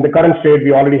 And in the current state,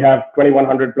 we already have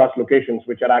 2,100 plus locations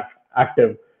which are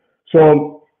active.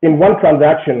 So in one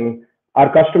transaction,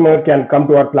 our customer can come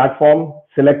to our platform,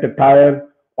 select a tire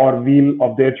or wheel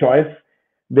of their choice.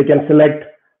 They can select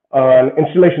an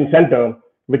installation center,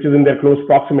 which is in their close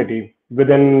proximity,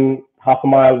 within half a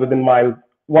mile, within mile,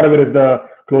 whatever is the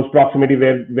close proximity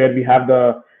where we have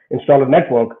the installer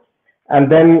network,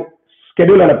 and then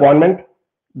schedule an appointment.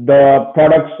 The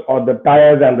products or the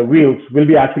tires and the wheels will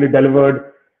be actually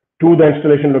delivered to the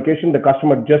installation location. The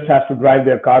customer just has to drive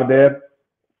their car there.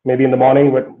 Maybe in the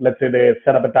morning, let's say they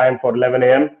set up a time for 11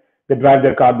 a.m., they drive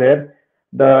their car there.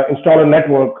 The installer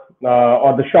network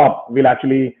or the shop will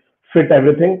actually fit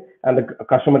everything, and the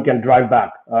customer can drive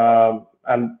back.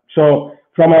 And so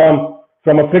from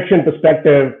a friction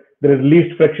perspective, there is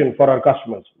least friction for our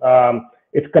customers.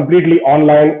 It's completely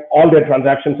online. All their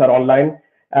transactions are online,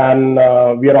 and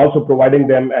we are also providing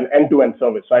them an end-to-end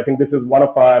service. So I think this is one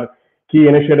of our key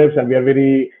initiatives, and we are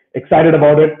very excited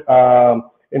about it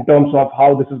in terms of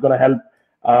how this is going to help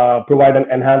provide an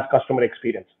enhanced customer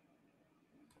experience.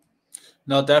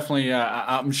 No, definitely.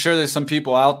 I'm sure there's some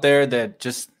people out there that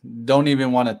just don't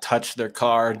even want to touch their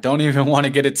car, don't even want to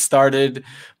get it started,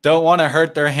 don't want to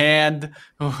hurt their hand,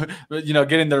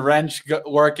 getting the wrench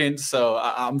working. So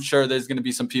I'm sure there's going to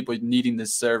be some people needing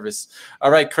this service.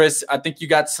 All right, Chris, I think you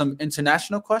got some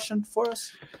international question for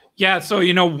us. Yeah, so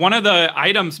one of the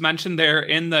items mentioned there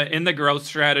in the growth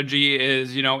strategy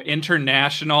is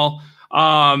international. So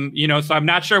I'm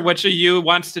not sure which of you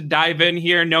wants to dive in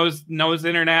here, knows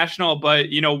international, but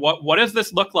what does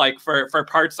this look like for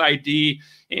Parts ID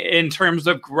in terms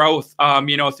of growth,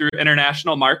 through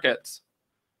international markets?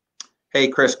 Hey,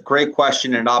 Chris, great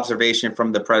question and observation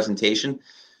from the presentation.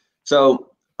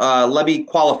 So let me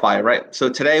qualify, right? So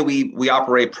today we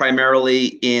operate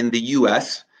primarily in the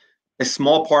U.S. A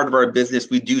small part of our business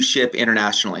we do ship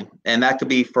internationally, and that could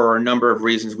be for a number of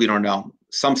reasons we don't know.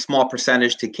 Some small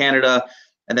percentage to Canada,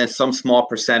 and then some small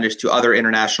percentage to other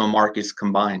international markets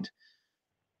combined.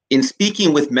 In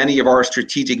speaking with many of our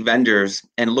strategic vendors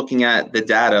and looking at the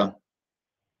data,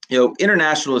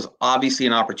 international is obviously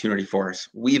an opportunity for us.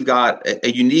 We've got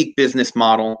a unique business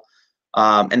model,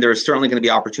 and there is certainly going to be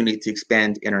opportunity to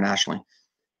expand internationally.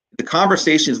 The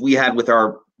conversations we had with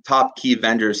our top key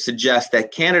vendors suggest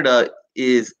that Canada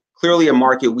is clearly a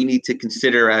market we need to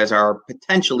consider as our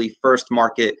potentially first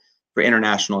market for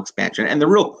international expansion. And the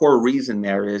real core reason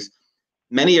there is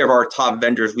many of our top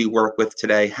vendors we work with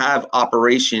today have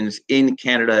operations in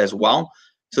Canada as well.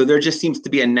 So there just seems to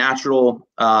be a natural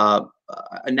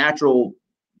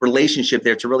relationship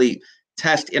there to really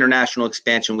test international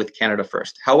expansion with Canada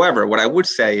first. However, what I would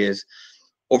say is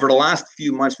over the last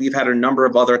few months, we've had a number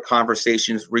of other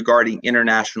conversations regarding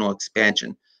international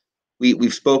expansion.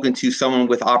 We've spoken to someone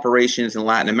with operations in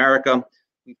Latin America.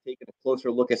 We've taken a closer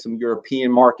look at some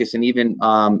European markets and even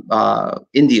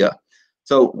India.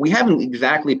 So we haven't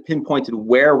exactly pinpointed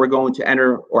where we're going to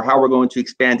enter or how we're going to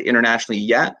expand internationally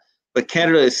yet, but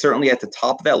Canada is certainly at the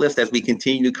top of that list as we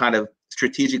continue to kind of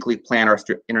strategically plan our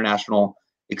international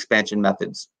expansion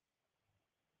methods.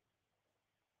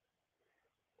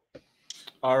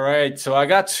 All right, so I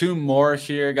got two more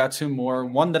here.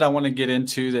 One that I want to get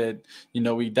into that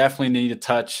we definitely need to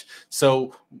touch.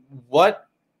 So, what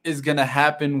is going to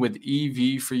happen with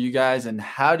EV for you guys, and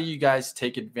how do you guys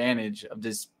take advantage of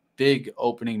this big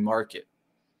opening market?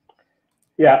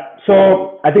 Yeah,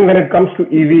 so I think when it comes to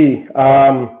EV,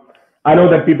 I know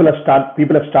that people have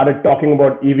started talking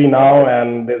about EV now,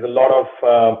 and there's a lot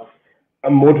of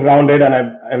moat around it,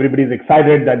 and everybody's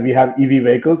excited that we have EV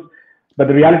vehicles. But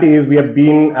the reality is we have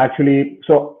been actually,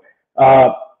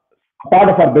 part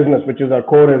of our business, which is our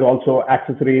core, is also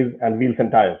accessories and wheels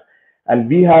and tires. And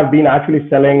we have been actually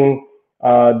selling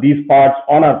these parts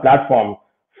on our platform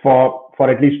for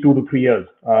at least 2 to 3 years.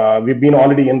 We've been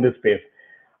already in this space.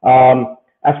 And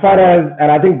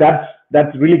I think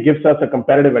that really gives us a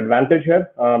competitive advantage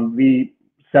here. We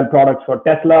sell products for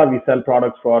Tesla, we sell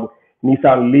products for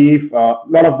Nissan Leaf, a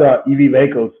lot of the EV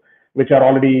vehicles which are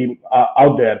already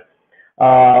out there.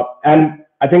 And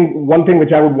I think one thing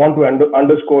which I would want to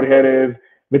underscore here is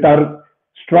with our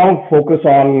strong focus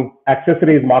on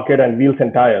accessories market and wheels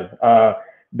and tires,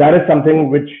 that is something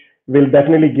which will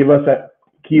definitely give us a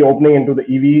key opening into the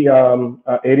EV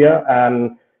area.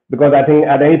 And because I think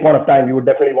at any point of time, you would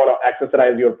definitely want to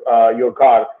accessorize your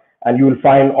car, and you will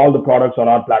find all the products on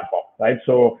our platform, right?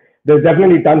 So there's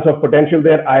definitely tons of potential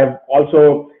there.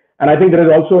 And I think there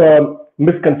is also a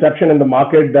misconception in the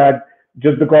market that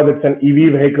just because it's an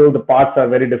EV vehicle, the parts are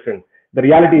very different. The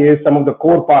reality is some of the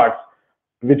core parts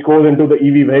which goes into the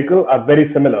EV vehicle are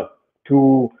very similar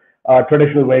to a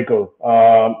traditional vehicle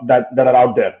that are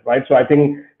out there, right? So I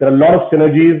think there are a lot of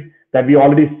synergies that we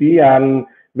already see, and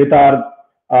with our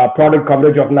product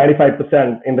coverage of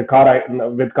 95% in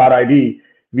the with Car ID,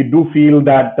 we do feel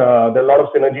that there are a lot of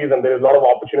synergies and there is a lot of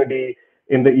opportunity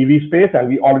in the EV space, and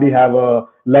we already have a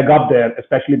leg up there,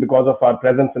 especially because of our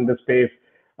presence in this space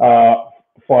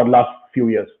for the last few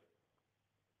years.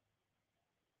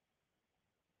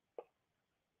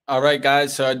 All right,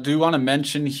 guys. So I do want to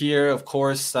mention here, of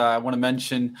course, I want to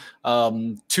mention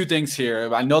two things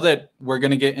here. I know that we're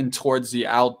going to get in towards the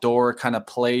outdoor kind of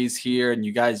plays here, and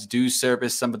you guys do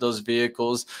service some of those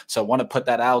vehicles. So I want to put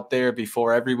that out there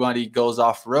before everybody goes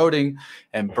off-roading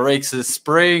and breaks a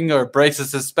spring or breaks a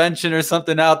suspension or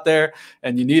something out there,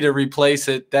 and you need to replace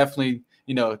it. Definitely,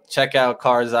 check out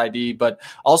Cars ID, but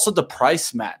also the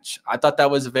price match. I thought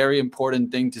that was a very important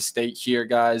thing to state here,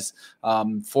 guys,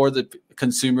 for the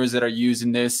consumers that are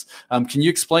using this. Can you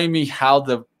explain me how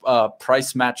the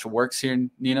price match works here,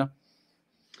 Nino?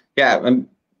 Yeah,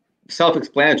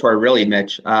 self-explanatory, really,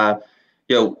 Mitch.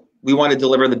 We want to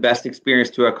deliver the best experience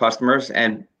to our customers,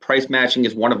 and price matching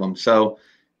is one of them. So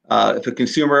If a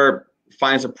consumer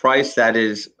finds a price that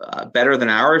is better than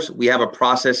ours, we have a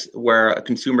process where a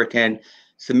consumer can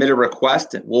submit a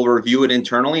request. We'll review it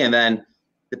internally, and then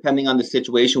depending on the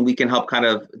situation, we can help kind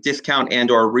of discount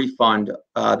and or refund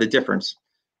the difference.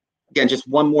 Again, just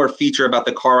one more feature about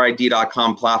the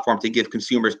carid.com platform to give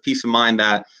consumers peace of mind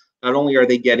that not only are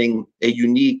they getting a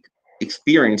unique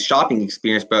experience, shopping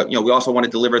experience, but we also want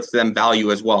to deliver to them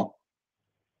value as well.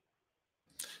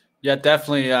 Yeah,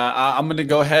 definitely. I'm going to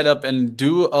go ahead up and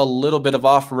do a little bit of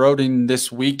off-roading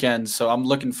this weekend, so I'm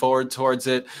looking forward towards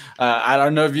it. I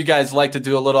don't know if you guys like to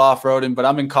do a little off-roading, but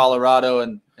I'm in Colorado,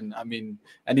 and I mean,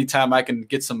 anytime I can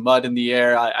get some mud in the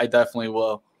air, I definitely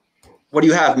will. What do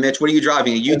you have, Mitch? What are you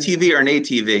driving, a UTV or an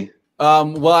ATV?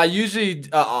 Well, I usually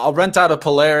I'll rent out a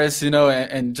Polaris,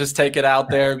 and just take it out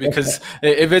there, because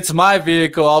if it's my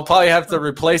vehicle, I'll probably have to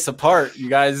replace a part, you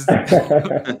guys.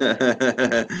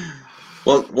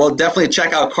 Well, definitely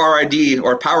check out Car ID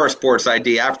or Power Sports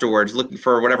ID afterwards, looking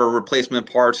for whatever replacement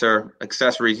parts or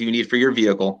accessories you need for your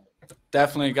vehicle.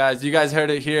 Definitely, guys. You guys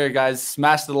heard it here, guys.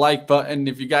 Smash the like button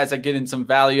if you guys are getting some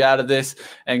value out of this.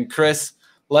 And Chris,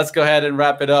 let's go ahead and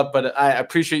wrap it up. But I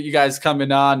appreciate you guys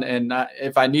coming on. And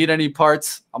if I need any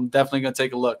parts, I'm definitely going to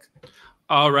take a look.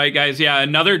 All right, guys. Yeah,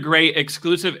 another great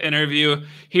exclusive interview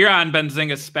here on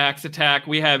Benzinga SPACs Attack.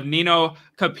 We have Nino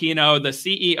Capino, the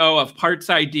CEO of Parts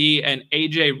ID, and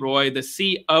AJ Roy, the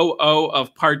COO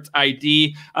of Parts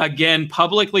ID. Again,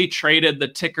 publicly traded. The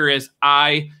ticker is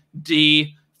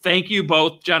ID. Thank you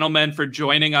both, gentlemen, for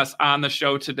joining us on the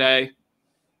show today.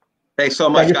 Thanks so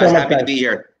much, guys. Happy to be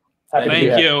here.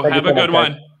 Thank you. Have a good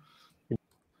one.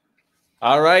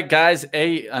 All right, guys.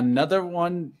 Another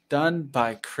one done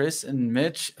by Chris and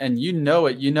Mitch, and you know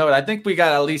it. I think we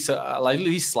got at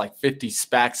least like 50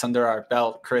 SPACs under our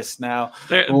belt, Chris. Now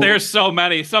there's so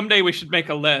many. Someday we should make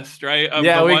a list, right?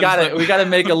 Yeah, we got to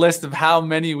make a list of how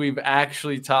many we've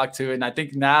actually talked to, and I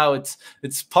think now it's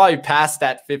probably past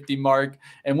that 50 mark.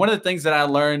 And one of the things that I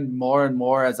learned more and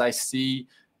more as I see,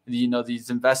 these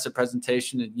investor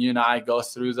presentations, and you and I go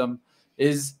through them,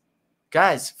 is,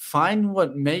 guys, find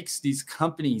what makes these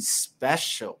companies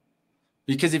special.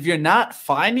 Because if you're not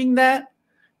finding that,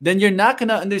 then you're not going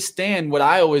to understand what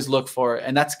I always look for,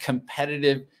 and that's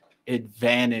competitive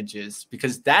advantages.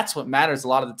 Because that's what matters a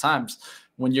lot of the times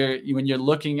when you're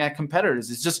looking at competitors.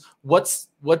 It's just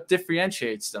what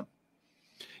differentiates them.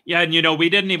 Yeah, and we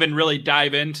didn't even really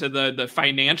dive into the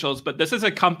financials, but this is a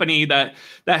company that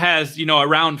has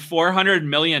around $400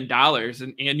 million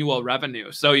in annual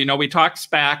revenue. So we talk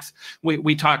SPACs,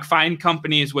 we talk find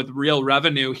companies with real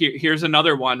revenue. Here's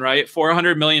another one, right?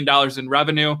 $400 million in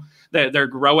revenue. They're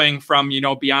growing from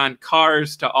beyond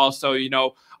cars to also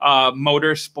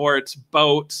motorsports,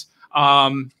 boats.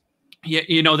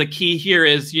 The key here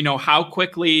is how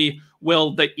quickly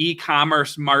will the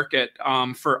e-commerce market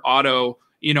for auto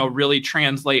really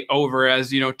translate over,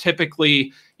 as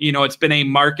typically, it's been a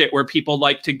market where people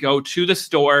like to go to the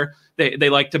store. They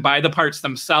like to buy the parts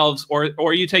themselves,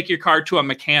 or you take your car to a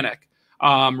mechanic,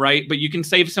 right? But you can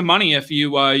save some money if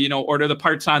you, order the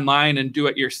parts online and do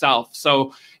it yourself.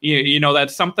 So,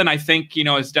 that's something I think,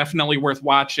 is definitely worth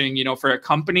watching, for a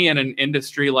company and an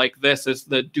industry like this, is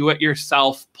the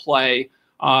do-it-yourself play,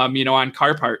 on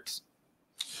car parts.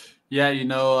 Yeah,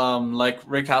 like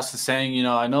Rick House is saying,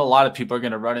 I know a lot of people are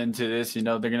going to run into this. They're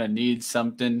going to need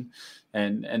something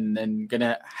and going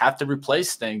to have to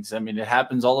replace things. I mean, it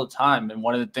happens all the time. And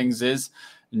one of the things is,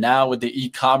 now with the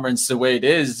e-commerce the way it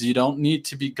is, you don't need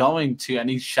to be going to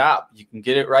any shop. You can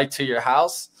get it right to your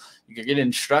house. You can get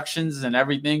instructions and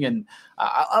everything. And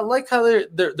I like how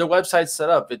their website's set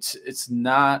up. It's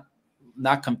not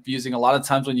confusing. A lot of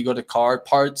times when you go to car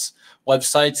parts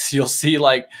websites, you'll see it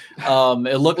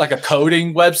looked like a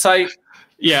coding website.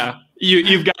 Yeah.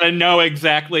 You've got to know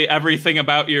exactly everything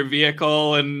about your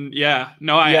vehicle. And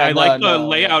I like the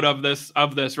layout of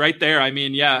this right there. I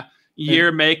mean,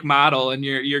 year, make, model, and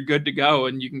you're good to go,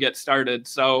 and you can get started.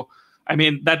 So, I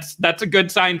mean, that's a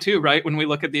good sign too, right? When we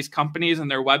look at these companies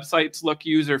and their websites look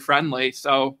user friendly.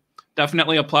 So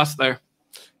definitely a plus there.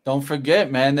 Don't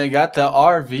forget, man, they got the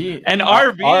RV. And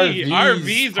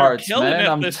RVs are killing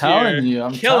it this year.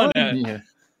 I'm telling you.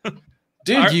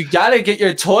 Dude, you got to get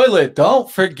your toilet. Don't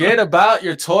forget about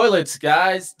your toilets,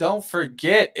 guys. Don't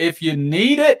forget, if you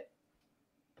need it,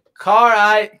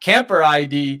 Camper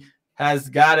ID has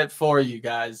got it for you,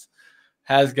 guys.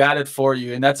 Has got it for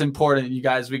you. And that's important, you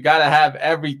guys. We got to have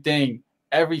everything.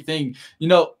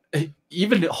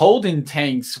 Even holding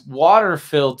tanks, water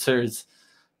filters.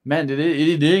 Man, it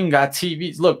even got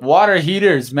TVs. Look, water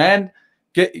heaters, man.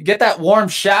 Get that warm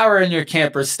shower in your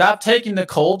camper. Stop taking the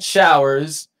cold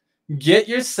showers. Get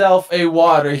yourself a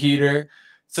water heater.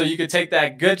 so you could take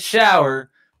that good shower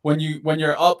when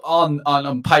you're up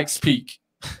on Pikes Peak.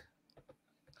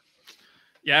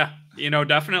 Yeah,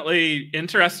 definitely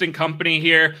interesting company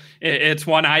here. It's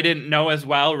one I didn't know as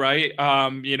well, right?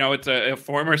 It's a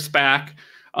former SPAC,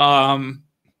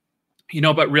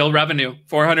 but real revenue,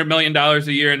 $400 million a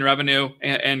year in revenue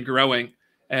and growing.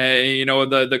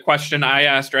 The question I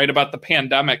asked right about the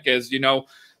pandemic is,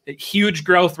 huge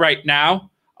growth right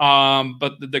now.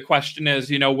 But the question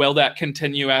is, will that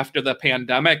continue after the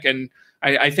pandemic? And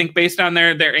I think based on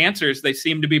their answers, they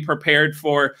seem to be prepared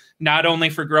for not only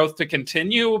for growth to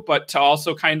continue, but to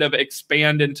also kind of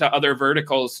expand into other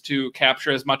verticals to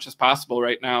capture as much as possible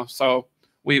right now. So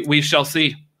we shall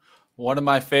see. One of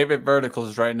my favorite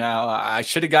verticals right now. I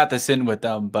should have got this in with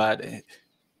them, but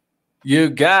you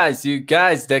guys,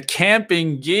 the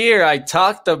camping gear. I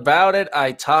talked about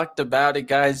it,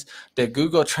 guys. The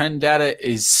Google trend data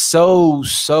is so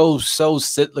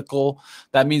cyclical.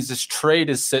 That means this trade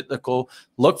is cyclical.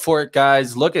 Look for it,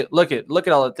 guys. Look at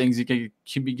all the things you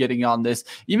can be getting on this.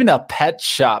 Even a pet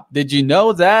shop. Did you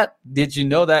know that?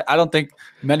 I don't think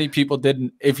many people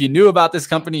didn't. If you knew about this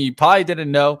company, you probably didn't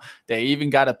know they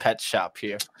even got a pet shop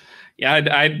here. Yeah,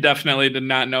 I definitely did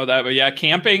not know that. But yeah,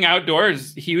 camping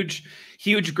outdoors, huge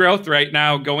growth right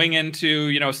now going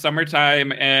into,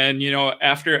 summertime and,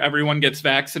 after everyone gets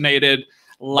vaccinated,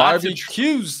 lots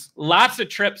of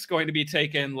trips going to be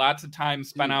taken, lots of time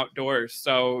spent outdoors.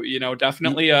 So,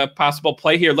 definitely a possible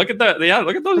play here. Look at those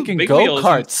big wheels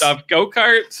and stuff.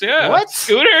 Go-karts. Yeah. What?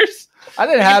 Scooters. I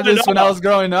didn't have this when I was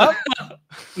growing up.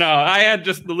 No, I had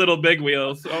just the little big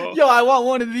wheels. So. Yo, I want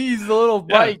one of these, the little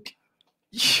bike.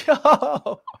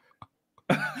 Yo,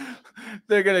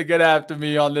 they're gonna get after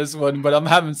me on this one, but I'm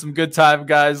having some good time,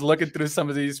 guys, looking through some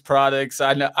of these products.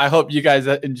 I hope you guys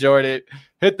enjoyed it.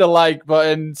 Hit the like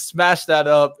button, smash that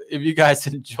up if you guys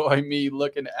enjoy me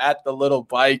looking at the little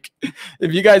bike.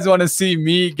 If you guys want to see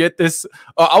me get this,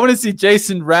 I want to see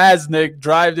Jason Raznick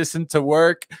drive this into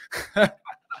work.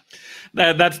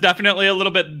 That's definitely a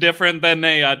little bit different than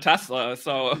a Tesla.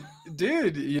 So,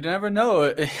 dude, you never know.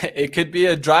 It could be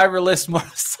a driverless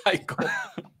motorcycle.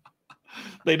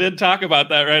 They did talk about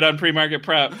that right on Pre-Market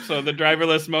Prep. So the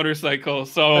driverless motorcycle.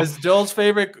 So it's Joel's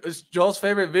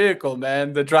favorite vehicle,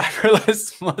 man. The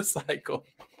driverless motorcycle.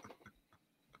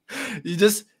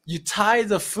 You tie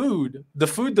the food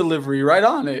delivery right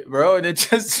on it, bro, and it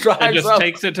just drives. It just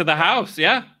takes it to the house.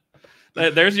 Yeah,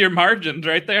 there's your margins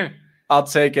right there. I'll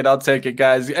take it,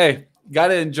 guys. Hey,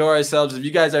 gotta enjoy ourselves. If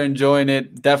you guys are enjoying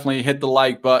it, definitely hit the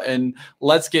like button.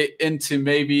 Let's get into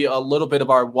maybe a little bit of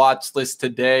our watch list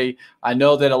today. I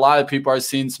know that a lot of people are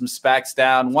seeing some SPACs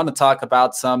down, want to talk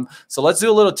about some. So let's do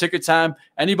a little ticker time.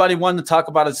 Anybody want to talk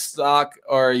about a stock,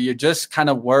 or you're just kind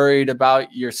of worried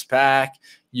about your SPAC?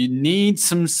 You need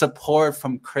some support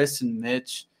from Chris and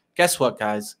Mitch. Guess what,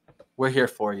 guys? We're here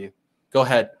for you. Go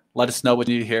ahead. Let us know what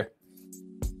you need to hear.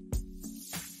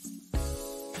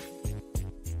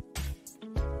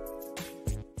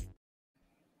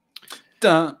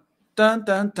 Dun, dun,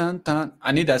 dun, dun, dun.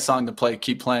 I need that song to play.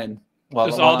 Keep playing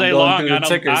while all day long on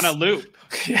a loop.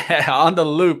 Yeah, on the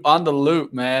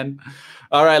loop, man.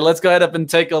 All right, let's go ahead up and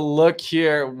take a look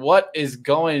here. What is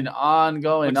going on?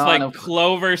 Looks like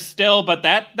Clover still, but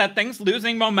that thing's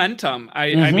losing momentum.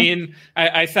 I mean,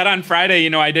 I said on Friday,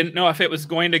 I didn't know if it was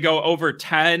going to go over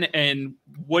 10 and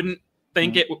wouldn't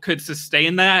think it could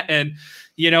sustain that. And,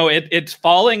 it's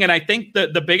falling. And I think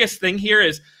the biggest thing here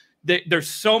is there's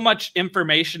so much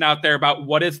information out there about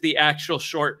what is the actual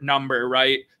short number,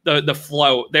 right? The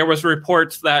float. There was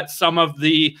reports that some of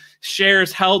the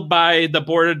shares held by the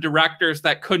board of directors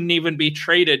that couldn't even be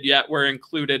traded yet were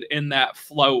included in that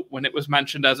float when it was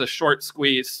mentioned as a short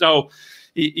squeeze. So,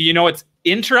 it's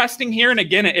interesting here. And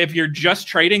again, if you're just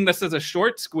trading this as a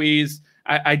short squeeze,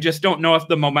 I just don't know if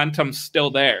the momentum's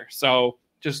still there. So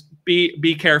just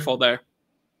be careful there.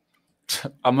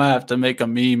 I'm gonna have to make a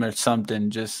meme or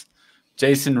something. Just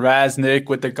Jason Raznick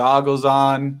with the goggles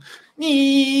on.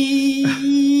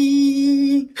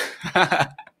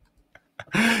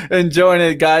 Enjoying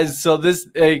it, guys. So this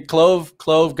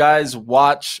Clove guys,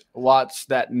 watch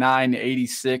that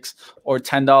 986 or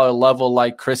 $10 level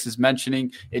like Chris is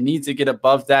mentioning. It needs to get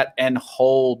above that and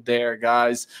hold there,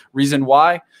 guys. Reason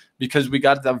why? Because we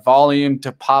got the volume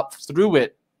to pop through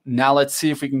it. Now let's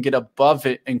see if we can get above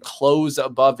it and close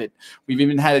above it. We've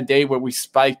even had a day where we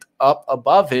spiked up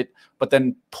above it, but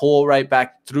then pull right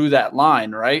back through that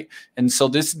line, right? And so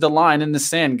this is the line in the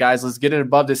sand, guys. Let's get it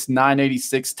above this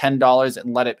 $986, $10,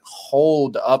 and let it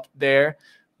hold up there.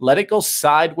 Let it go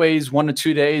sideways 1 to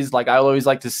 2 days, like I always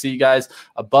like to see, guys.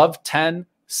 Above 10,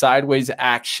 sideways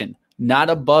action.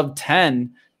 Not above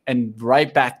 10 and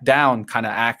right back down kind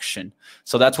of action.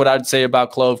 So that's what I'd say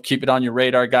about Clove. Keep it on your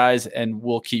radar, guys, and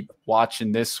we'll keep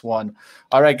watching this one.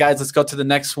 All right, guys, let's go to the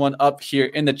next one up here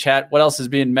in the chat. What else is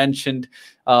being mentioned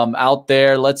out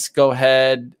there? Let's go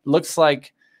ahead. Looks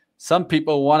like some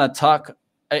people want to talk.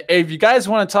 If you guys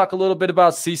want to talk a little bit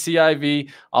about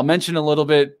CCIV, I'll mention a little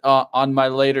bit on my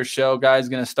later show, guys.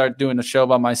 Going to start doing a show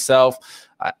by myself.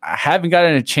 I haven't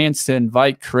gotten a chance to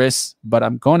invite Chris, but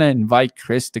I'm going to invite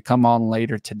Chris to come on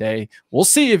later today. We'll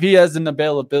see if he has an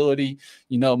availability.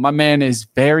 You know, my man is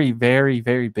very, very,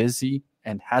 very busy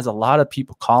and has a lot of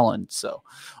people calling. So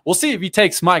we'll see if he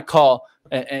takes my call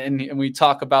and we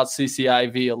talk about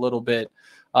CCIV a little bit.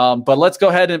 But let's go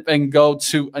ahead and go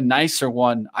to a nicer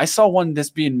one. I saw one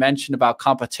that's being mentioned about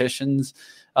competitions,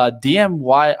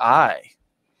 DMYI.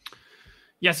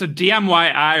 Yeah, so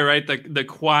DMYI, right, the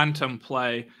quantum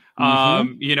play.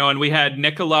 You know, and we had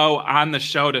Nicolo on the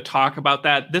show to talk about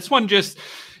that. This one just,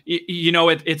 you know,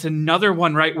 it's another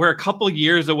one, right? We're a couple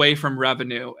years away from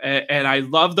revenue, and I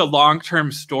love the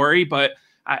long-term story, but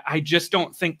I just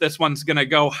don't think this one's going to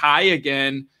go high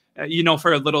again, you know,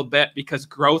 for a little bit because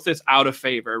growth is out of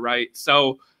favor, right?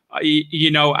 So, you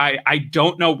know, I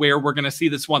don't know where we're going to see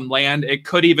this one land. It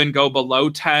could even go below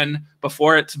 10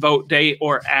 before its vote date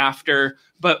or after.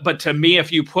 But to me,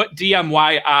 if you put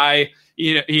DMYI,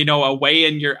 you know, away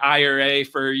in your IRA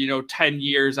for, you know, 10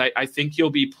 years, I think you'll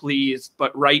be pleased.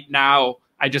 But right now,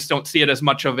 I just don't see it as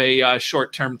much of a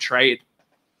short-term trade.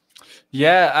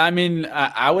 Yeah, I mean,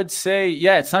 I would say,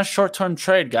 yeah, it's not a short-term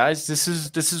trade, guys. This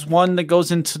is one that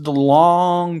goes into the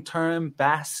long-term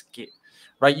basket,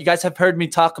 right? You guys have heard me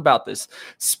talk about this.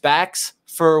 SPACs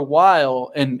for a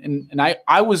while, and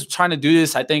I was trying to do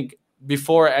this, I think,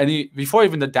 before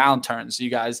even the downturns, you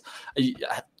guys.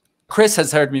 Chris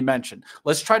has heard me mention,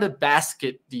 let's try to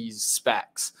basket these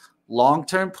SPACs.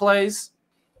 Long-term plays,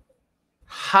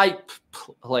 hype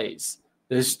plays.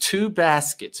 There's two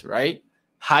baskets, right?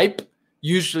 Hype,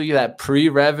 usually that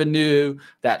pre-revenue,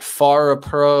 that far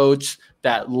approach,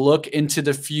 that look into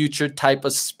the future type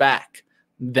of SPAC.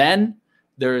 Then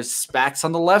there's SPACs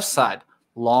on the left side,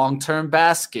 long-term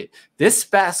basket. This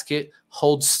basket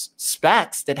holds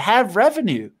SPACs that have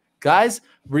revenue, guys,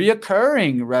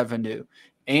 reoccurring revenue.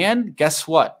 And guess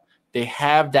what? They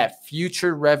have that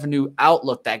future revenue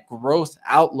outlook, that growth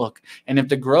outlook. And if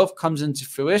the growth comes into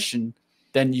fruition,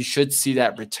 then you should see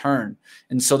that return.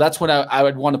 And so that's what I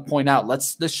would want to point out.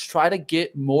 Let's try to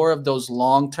get more of those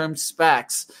long-term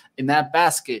SPACs in that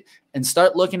basket and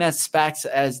start looking at SPACs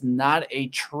as not a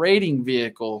trading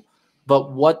vehicle,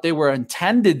 but what they were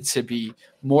intended to be,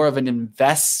 more of an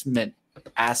investment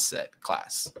asset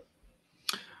class.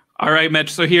 All right,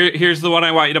 Mitch. So here's the one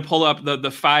I want you to pull up, the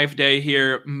 5-day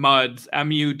here, MUDS,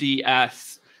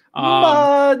 MUDS.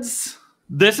 MUDS.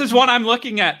 This is what I'm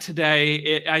looking at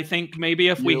today. I think maybe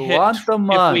if we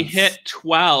hit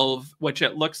 12, which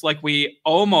it looks like we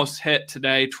almost hit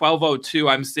today, 1202,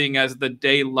 I'm seeing as the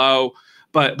day low.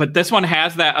 But this one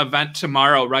has that event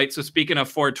tomorrow, right? So speaking of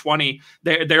 420,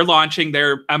 they're launching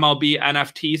their MLB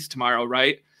NFTs tomorrow,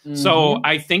 right? Mm-hmm. So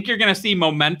I think you're going to see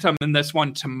momentum in this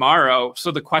one tomorrow. So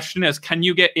the question is, can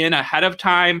you get in ahead of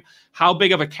time? How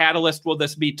big of a catalyst will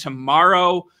this be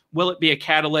tomorrow? Will it be a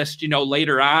catalyst, you know,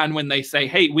 later on when they say,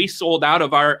 hey, we sold out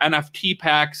of our NFT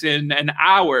packs in an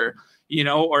hour, you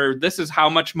know, or this is how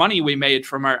much money we made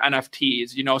from our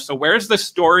NFTs, you know? So where's the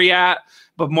story at?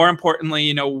 But more importantly,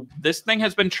 you know, this thing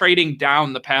has been trading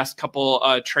down the past couple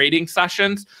trading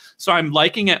sessions. So I'm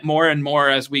liking it more and more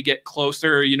as we get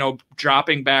closer, you know,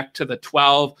 dropping back to the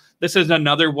 12. This is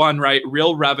another one, right?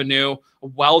 Real revenue,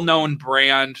 well-known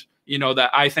brand, you know, that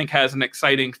I think has an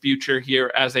exciting future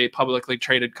here as a publicly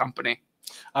traded company.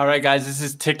 All right, guys, this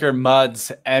is ticker MUDS,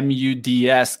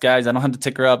 MUDS. Guys, I don't have to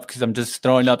ticker up because I'm just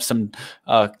throwing up some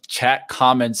chat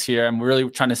comments here. I'm really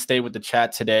trying to stay with the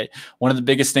chat today. One of the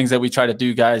biggest things that we try to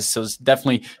do, guys, so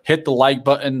definitely hit the like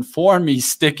button for me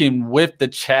sticking with the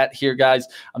chat here, guys.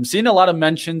 I'm seeing a lot of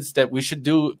mentions that we should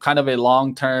do kind of a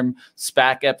long-term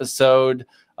SPAC episode.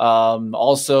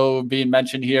 Also being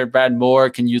mentioned here, Brad Moore,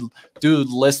 can you do a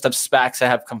list of SPACs that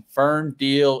have confirmed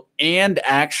deal and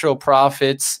actual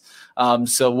profits?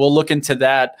 So we'll look into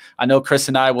that. I know Chris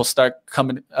and I will start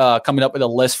coming up with a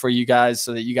list for you guys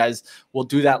so that you guys will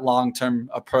do that long-term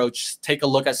approach. Take a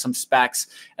look at some SPACs,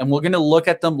 and we're going to look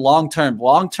at them long-term.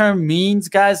 Long-term means,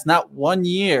 guys, not 1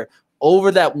 year.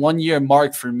 Over that 1 year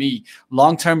mark for me.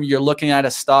 Long-term, you're looking at a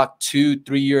stock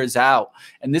 2-3 years out.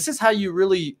 And this is how you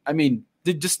really, I mean,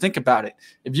 just think about it.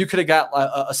 If you could have got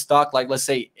a stock like, let's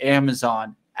say,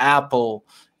 Amazon, Apple,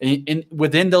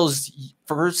 within those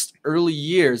first early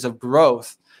years of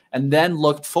growth, and then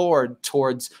look forward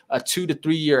towards a 2 to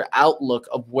 3 year outlook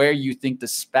of where you think the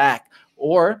SPAC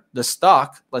or the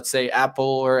stock, let's say Apple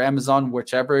or Amazon,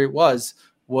 whichever it was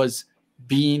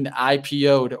being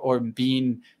IPO'd or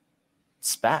being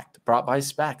SPAC'd, brought by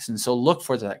SPACs. And so look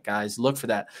for that, guys. Look for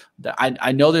that.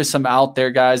 I know there's some out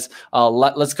there, guys.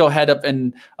 Let's go ahead up.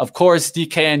 And of course,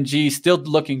 DKNG still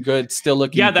looking good, still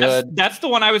looking good. That's the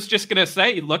one I was just going to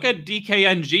say. Look at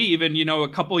DKNG, even, a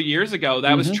couple of years ago,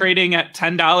 that was trading at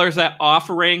 $10 at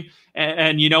offering.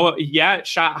 And it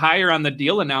shot higher on the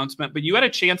deal announcement, but you had a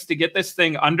chance to get this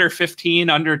thing under 15,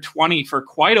 under 20 for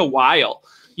quite a while,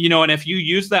 and if you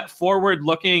use that forward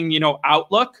looking,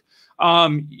 outlook,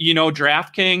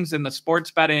 DraftKings and the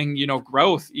sports betting,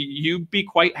 growth, you'd be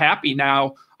quite happy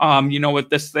now, with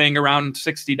this thing around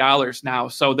 $60 now.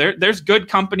 So there's good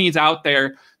companies out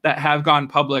there that have gone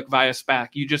public via SPAC.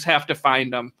 You just have to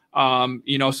find them.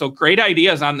 So great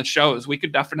ideas on the shows. We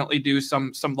could definitely do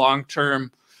some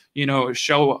long-term,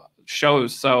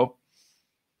 shows. So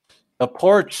the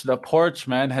porch,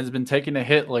 man, has been taking a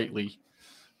hit lately.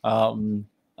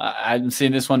 I'm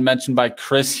seeing this one mentioned by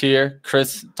Chris here.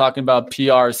 Chris talking about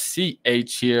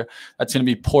PRCH here. That's going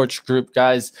to be Porch Group,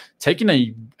 guys.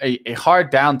 Taking a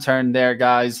hard downturn there,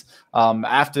 guys.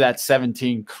 After that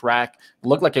 17 crack,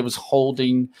 looked like it was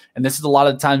holding. And this is a lot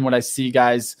of the time when I see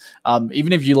guys,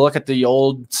 even if you look at the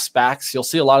old SPACs, you'll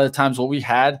see a lot of the times what we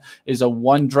had is a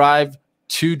 1 drive,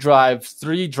 2 drive,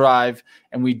 3 drive,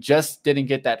 and we just didn't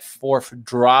get that 4th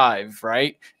drive,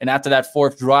 right? And after that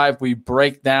 4th drive, we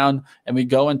break down and we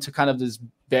go into kind of this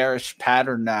bearish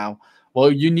pattern now.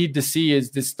 What you need to see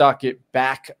is this stock get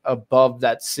back above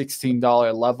that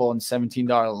 $16 level and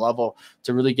 $17 level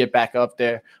to really get back up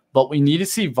there. But we need to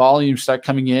see volume start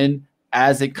coming in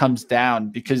as it comes down,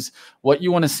 because what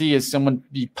you want to see is someone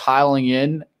be piling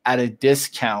in at a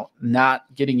discount, not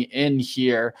getting in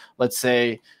here, let's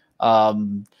say,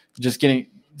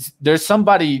 there's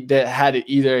somebody that had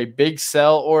either a big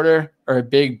sell order or a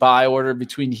big buy order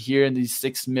between here and these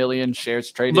 6 million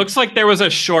shares traded. Looks like there was a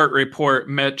short report,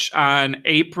 Mitch, on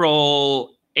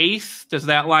April 8th. Does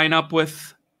that line up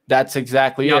with? That's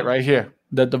exactly it right here.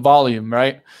 The volume,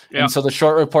 right? Yep. And so the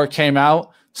short report came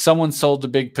out. Someone sold the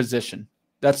big position.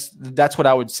 That's what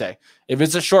I would say. If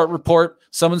it's a short report,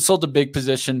 someone sold the big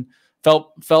position,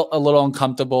 felt a little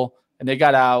uncomfortable, and they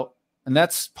got out. And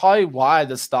that's probably why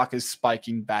the stock is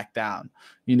spiking back down.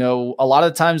 A lot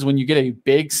of times when you get a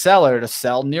big seller to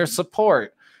sell near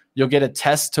support, you'll get a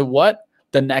test to what?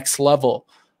 The next level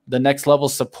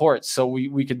support. So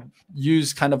we could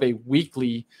use kind of a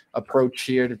weekly approach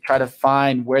here to try to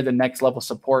find where the next level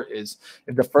support is.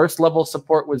 If the first level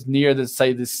support was near the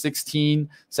 16,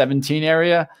 17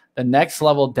 area, the next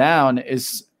level down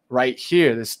is right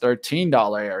here, this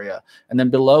 $13 area. And then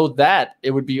below that,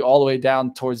 it would be all the way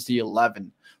down towards the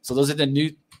 11. So those are the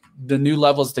new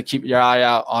levels to keep your eye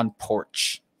out on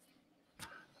Porch.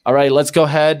 All right, let's go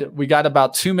ahead. We got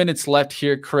about 2 minutes left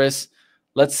here, Chris.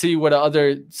 Let's see what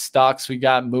other stocks we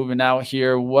got moving out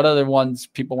here. What other ones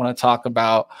people want to talk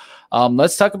about?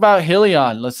 Let's talk about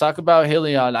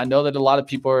Helion. I know that a lot of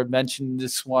people are mentioning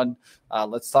this one.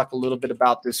 Let's talk a little bit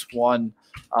about this one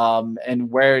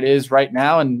and where it is right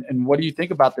now. And what do you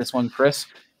think about this one, Chris?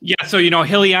 Yeah, so,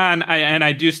 Helion,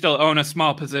 I do still own a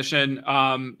small position.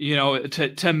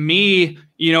 To me,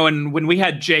 and when we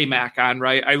had J-Mac on,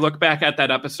 right, I look back at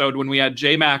that episode when we had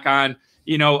J-Mac on,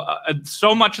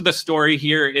 so much of the story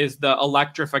here is the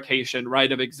electrification,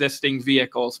 right, of existing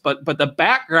vehicles. But the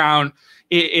background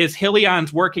is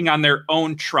Helion's working on their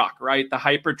own truck, right, the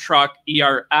Hypertruck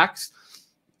ERX.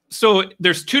 So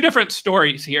there's 2 different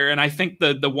stories here. And I think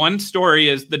the one story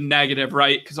is the negative,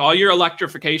 right, because all your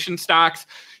electrification stocks,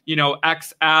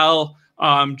 XL,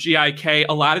 GIK,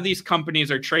 a lot of these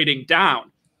companies are trading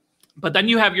down. But then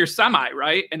you have your semi,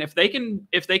 right? And if they can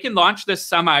launch this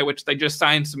semi, which they just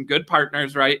signed some good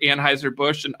partners, right?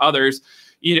 Anheuser-Busch and others,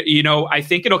 I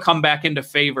think it'll come back into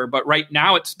favor. But right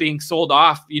now it's being sold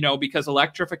off, because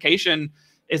electrification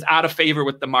is out of favor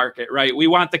with the market, right? We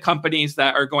want the companies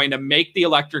that are going to make the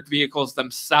electric vehicles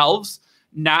themselves,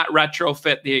 not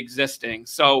retrofit the existing.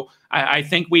 So I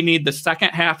think we need the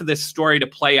second half of this story to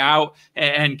play out.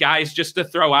 And guys, just to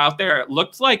throw out there, it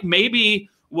looks like maybe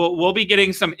we'll be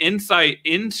getting some insight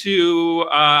into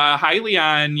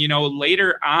Helion,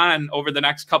 later on over the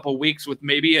next couple of weeks with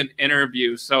maybe an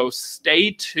interview. So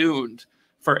stay tuned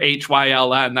for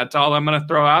HYLN. That's all I'm going to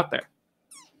throw out there.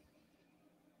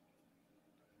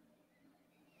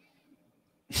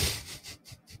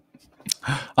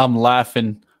 I'm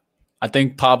laughing. I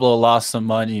think Pablo lost some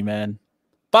money, man.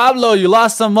 Pablo, you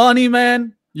lost some money,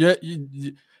 man. You're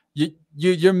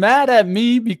mad at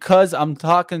me because I'm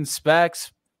talking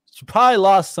SPACs. You probably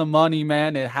lost some money,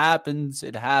 man. It happens.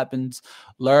 It happens.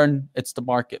 Learn. It's the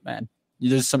market, man.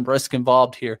 There's some risk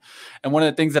involved here. And one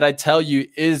of the things that I tell you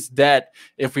is that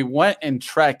if we went and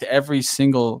tracked every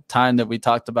single time that we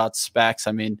talked about SPACs,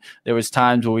 I mean, there was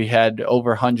times where we had over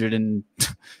 100 and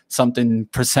something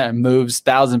percent moves,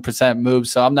 1,000%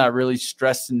 moves. So I'm not really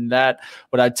stressing that.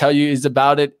 What I tell you is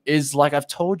about it is, like I've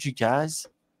told you guys,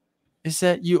 is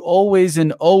that you always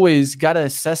got to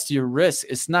assess your risk.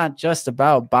 It's not just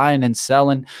about buying and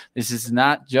selling. This is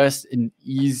not just an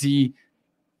easy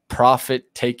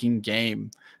profit-taking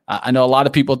game. I know a lot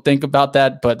of people think about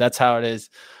that, but that's how it is.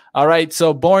 All right,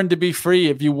 so Born to Be Free.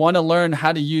 If you want to learn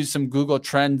how to use some Google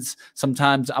Trends,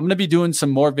 sometimes I'm going to be doing some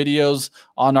more videos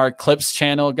on our Clips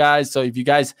channel, guys. So if you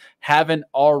guys haven't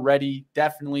already,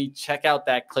 definitely check out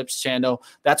that Clips channel.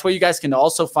 That's where you guys can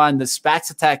also find the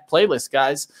SPACs Attack playlist,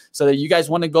 guys, so that you guys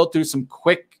want to go through some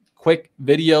quick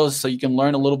videos so you can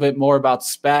learn a little bit more about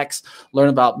SPACs, learn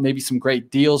about maybe some great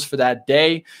deals for that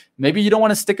day. Maybe you don't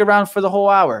want to stick around for the whole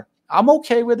hour. I'm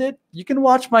okay with it. You can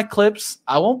watch my clips.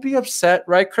 I won't be upset,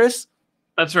 right, Chris?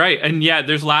 That's right. And yeah,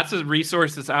 there's lots of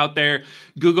resources out there.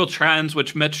 Google Trends,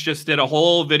 which Mitch just did a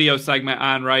whole video segment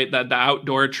on, right? The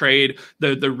outdoor trade,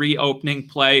 the reopening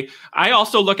play. I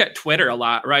also look at Twitter a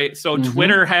lot, right? So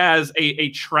Twitter has a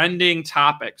trending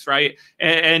topics, right?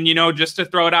 And you know, just to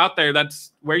throw it out there,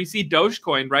 that's where you see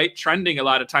Dogecoin, right? Trending a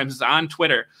lot of times is on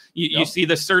Twitter. You see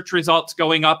the search results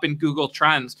going up in Google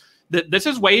Trends. This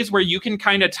is ways where you can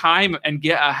kind of time and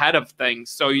get ahead of things.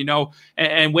 So, you know,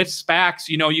 and with SPACs,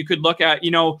 you know, you could look at,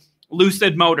 you know,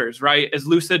 Lucid Motors, right? Is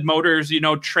Lucid Motors, you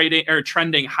know, trading or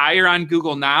trending higher on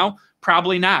Google now?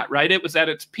 Probably not, right? It was at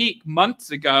its peak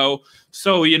months ago.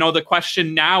 So, you know, the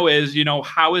question now is, you know,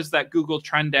 how is that Google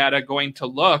trend data going to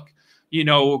look, you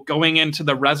know, going into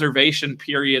the reservation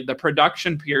period, the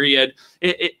production period?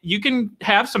 You can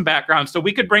have some background. So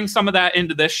we could bring some of that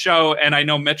into this show. And I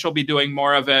know Mitch will be doing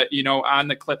more of it, you know, on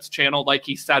the Clips channel, like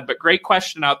he said. But great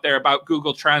question out there about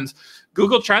Google Trends.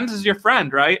 Google Trends is your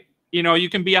friend, right? You know, you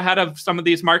can be ahead of some of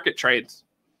these market trades.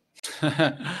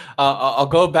 I'll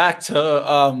go back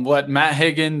to what Matt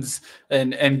Higgins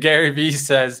and Gary Vee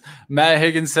says. Matt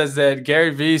Higgins says that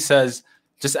Gary Vee says,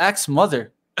 just ask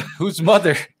mother. Who's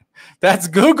mother? That's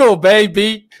Google,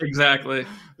 baby. Exactly.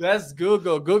 That's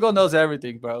Google. Google knows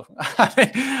everything, bro.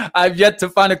 I've yet to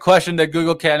find a question that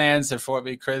Google can't answer for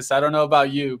me, Chris. I don't know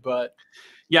about you, but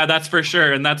yeah, that's for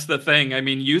sure. And that's the thing. I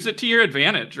mean, use it to your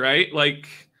advantage, right? Like,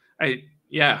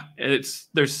 there's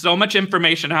so much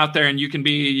information out there, and you can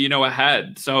be, you know,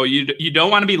 ahead. So you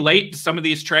don't want to be late to some of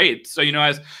these trades. So, you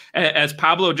know, as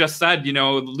Pablo just said, you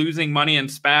know, losing money in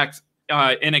SPACs,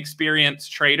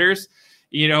 inexperienced traders.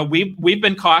 You know, we've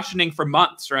been cautioning for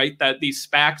months, right, that these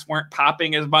SPACs weren't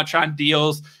popping as much on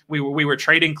deals. We were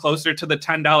trading closer to the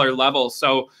 $10 level.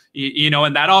 So, you know,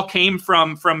 and that all came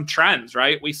from trends,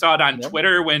 right? We saw it on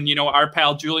Twitter when, you know, our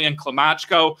pal Julian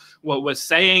Klimachko was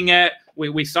saying it.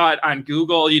 We saw it on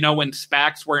Google, you know, when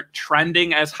SPACs weren't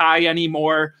trending as high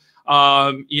anymore.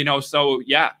 You know, so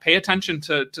yeah, pay attention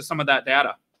to some of that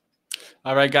data.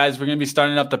 All right, guys, we're going to be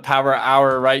starting up the Power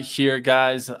Hour right here,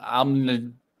 guys. I'm going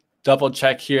to double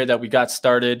check here that we got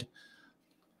started.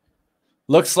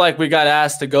 Looks like we got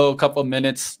asked to go a couple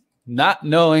minutes, not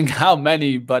knowing how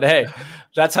many, but hey,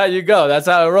 that's how you go. That's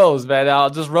how it rolls, man. I'll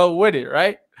just roll with it,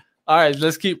 right? All right,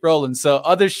 let's keep rolling. So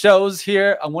other shows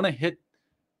here, I want to hit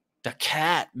the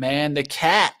cat, man. The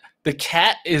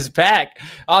cat is back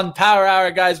on Power Hour,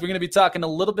 guys. We're going to be talking a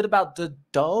little bit about the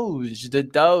Doge.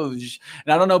 And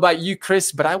I don't know about you,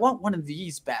 Chris, but I want one of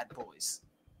these bad boys.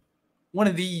 One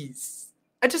of these.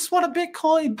 I just want a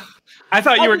Bitcoin. I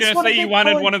thought you were going to say you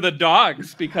wanted one of the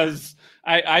dogs, because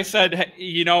I said,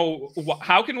 you know,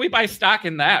 how can we buy stock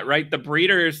in that, right? The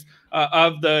breeders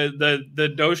of the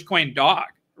Dogecoin dog,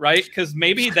 right? Because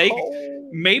maybe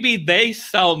they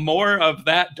sell more of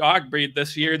that dog breed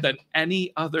this year than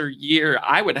any other year.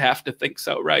 I would have to think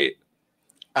so, right?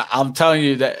 I'm telling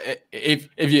you that if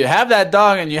you have that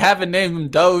dog and you haven't named him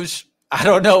Doge, I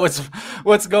don't know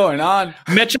what's going on.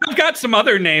 Mitch, I've got some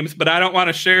other names, but I don't want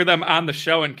to share them on the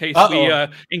show in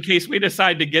case we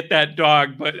decide to get that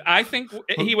dog. But I think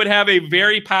he would have a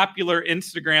very popular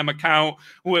Instagram account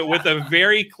with a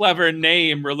very clever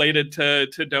name related to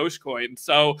Dogecoin.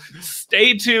 So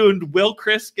stay tuned. Will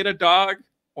Chris get a dog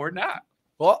or not?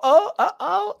 Well,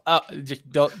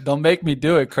 don't make me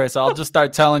do it, Chris. I'll just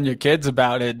start telling your kids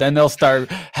about it. Then they'll start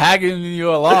hagging you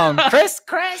along. Chris.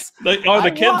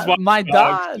 The kids want my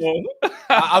dog.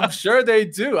 I'm sure they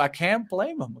do. I can't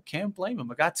blame them.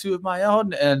 I got two of my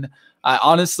own, and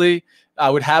I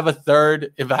would have a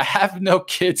third. If I have no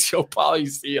kids, you'll probably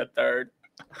see a third.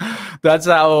 That's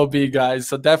how it will be, guys.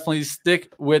 So definitely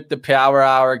stick with the Power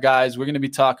Hour, guys. We're going to be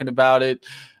talking about it.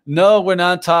 No, we're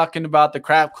not talking about the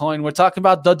crap coin. We're talking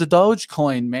about the Doge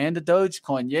coin, man. The Doge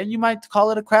coin. Yeah, you might call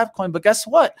it a crap coin, but guess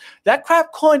what? That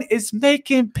crap coin is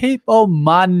making people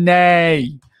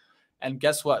money. And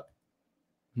guess what?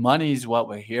 Money is what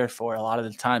we're here for a lot of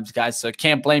the times, guys. So I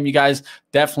can't blame you guys.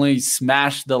 Definitely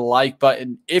smash the like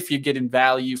button if you're getting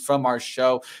value from our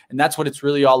show. And that's what it's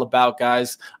really all about,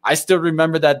 guys. I still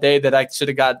remember that day that I should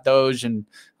have got Doge, and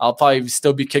I'll probably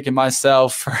still be kicking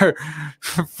myself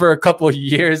for a couple of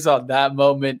years on that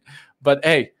moment. But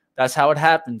hey, that's how it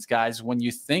happens, guys. When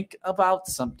you think about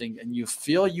something and you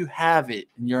feel you have it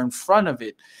and you're in front of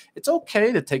it, it's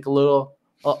okay to take a little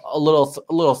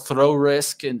throw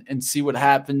risk and see what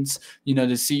happens,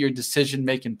 to see your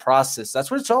decision-making process.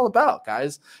 That's what it's all about,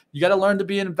 guys. You got to learn to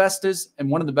be investors. And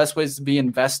one of the best ways to be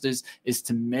investors is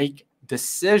to make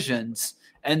decisions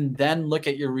and then look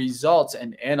at your results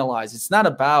and analyze. It's not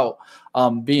about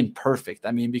being perfect.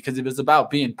 I mean, because if it's about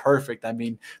being perfect, I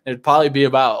mean, there'd probably be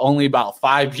only about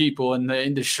 5 people in the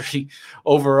industry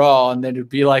overall, and then it'd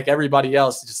be like everybody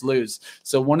else just lose.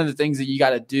 So one of the things that you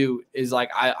got to do is, like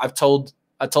I told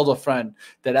a friend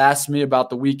that asked me about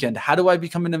the weekend, how do I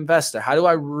become an investor? How do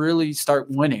I really start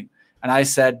winning? And I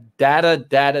said,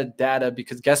 data,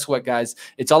 because guess what, guys?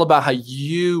 It's all about how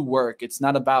you work. It's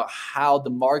not about how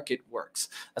the market works.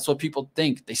 That's what people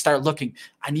think. They start looking,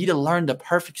 I need to learn the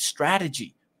perfect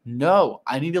strategy. No,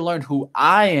 I need to learn who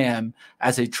I am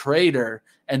as a trader,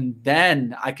 and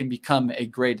then I can become a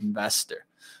great investor.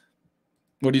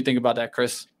 What do you think about that,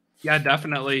 Chris? Yeah,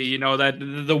 definitely. That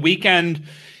the weekend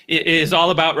is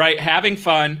all about, right, having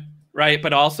fun, right?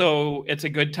 But also it's a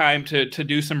good time to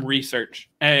do some research.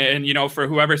 And, for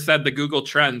whoever said the Google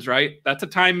Trends, right? That's a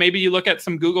time maybe you look at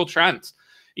some Google Trends,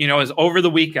 as over the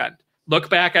weekend.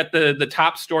 Look back at the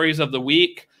top stories of the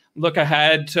week. Look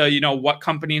ahead to, what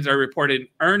companies are reporting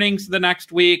earnings the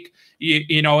next week,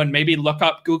 and maybe look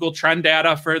up Google Trend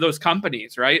data for those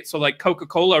companies, right? So like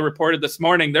Coca-Cola reported this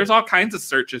morning, there's all kinds of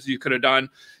searches you could have done,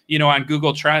 on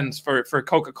Google Trends for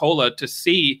Coca-Cola to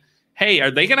see, hey,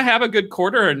 are they going to have a good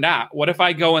quarter or not? What if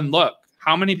I go and look?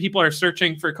 How many people are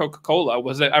searching for Coca-Cola?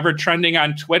 Was it ever trending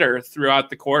on Twitter throughout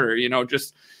the quarter?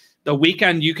 Just the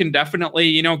weekend, you can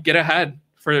definitely, get ahead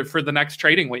for the next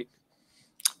trading week.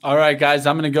 All right, guys,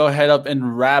 I'm going to go ahead up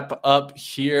and wrap up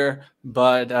here.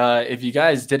 But if you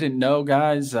guys didn't know,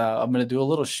 guys, I'm going to do a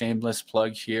little shameless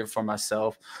plug here for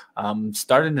myself.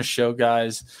 Starting the show,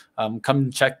 guys. Come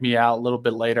check me out a little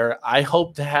bit later. I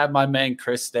hope to have my man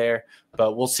Chris there,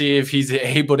 but we'll see if he's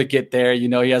able to get there. He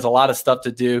has a lot of stuff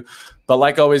to do. But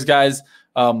like always, guys,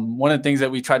 one of the things that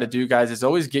we try to do, guys, is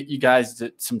always get you guys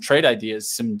some trade ideas,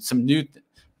 some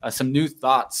new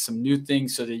thoughts, some new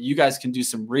things, so that you guys can do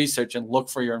some research and look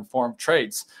for your informed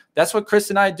trades. That's what Chris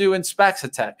and I do in SPAC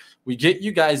Attack. We get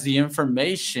you guys the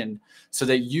information so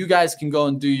that you guys can go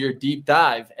and do your deep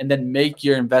dive and then make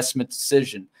your investment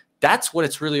decision. That's what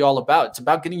it's really all about. It's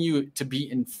about getting you to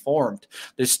be informed.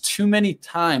 There's too many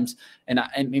times,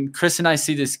 and Chris and I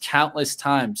see this countless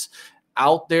times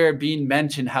out there being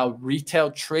mentioned, how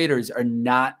retail traders are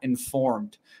not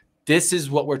informed. This is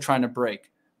what we're trying to break.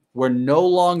 We're no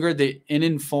longer the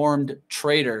uninformed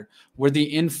trader. We're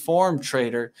the informed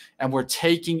trader, and we're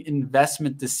taking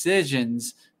investment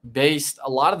decisions based a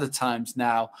lot of the times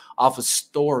now off a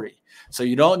story. So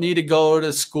you don't need to go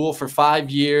to school for 5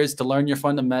 years to learn your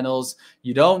fundamentals.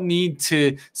 You don't need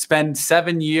to spend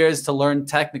 7 years to learn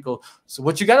technical. So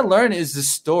what you got to learn is the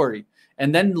story,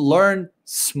 and then learn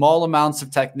small amounts of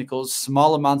technicals,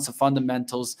 small amounts of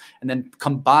fundamentals, and then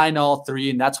combine all three.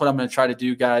 And that's what I'm going to try to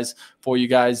do, guys, for you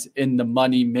guys in the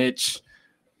Money Mitch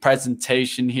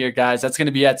presentation here, guys. That's going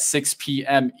to be at 6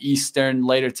 p.m. Eastern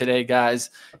later today, guys.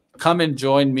 Come and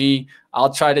join me.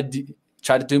 I'll try to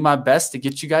do my best to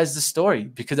get you guys the story,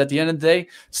 because at the end of the day,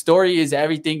 story is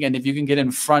everything. And if you can get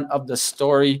in front of the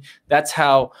story, that's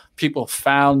how people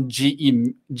found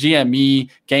GME,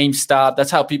 GameStop.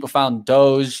 That's how people found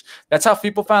Doge. That's how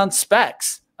people found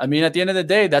SPACs. I mean, at the end of the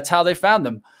day, that's how they found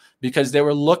them, because they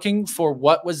were looking for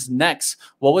what was next,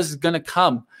 what was going to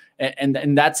come.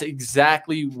 And that's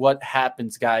exactly what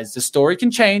happens, guys. The story can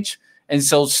change. And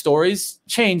so stories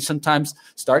change sometimes,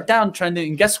 start downtrending.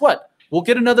 And guess what? We'll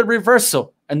get another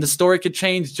reversal, and the story could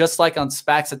change, just like on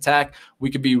SPAC Attack. We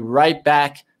could be right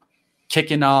back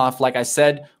kicking off. Like I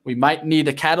said, we might need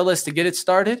a catalyst to get it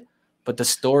started, but the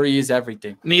story is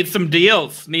everything. Need some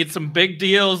deals, need some big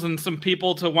deals, and some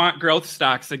people to want growth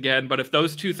stocks again. But if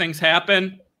those two things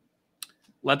happen,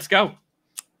 let's go.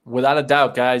 Without a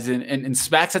doubt, guys. And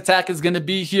SPAC Attack is going to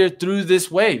be here through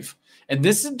this wave. And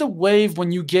this is the wave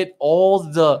when you get all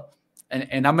the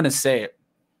and I'm going to say it,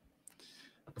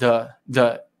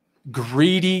 the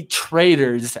greedy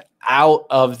traders out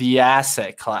of the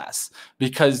asset class,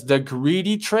 because the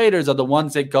greedy traders are the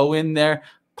ones that go in there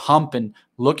pumping,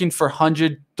 looking for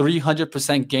 100,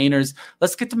 300% gainers.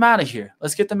 Let's get them out of here.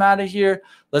 Let's get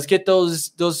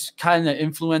those kind of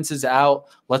influences out.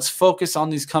 Let's focus on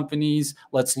these companies.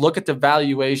 Let's look at the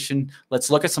valuation.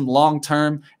 Let's look at some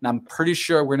long-term. And I'm pretty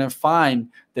sure we're going to find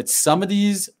that some of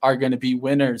these are going to be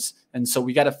winners. And so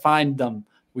we got to find them.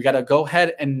 We got to go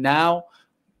ahead and now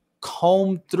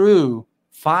comb through,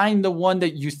 find the one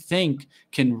that you think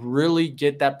can really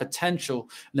get that potential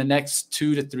in the next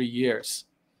 2 to 3 years.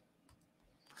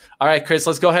 All right, Chris,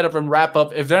 let's go ahead and wrap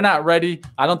up. If they're not ready,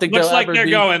 I don't think Looks like they're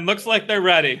going. Looks like they're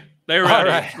ready. They're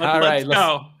ready. All right. Let's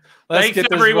go. Let's Thanks, get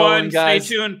this everyone. rolling, guys.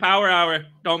 Stay tuned. Power Hour.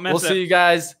 Don't miss it. We'll see you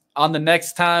guys on the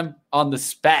next time on the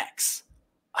SPACs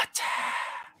Attack.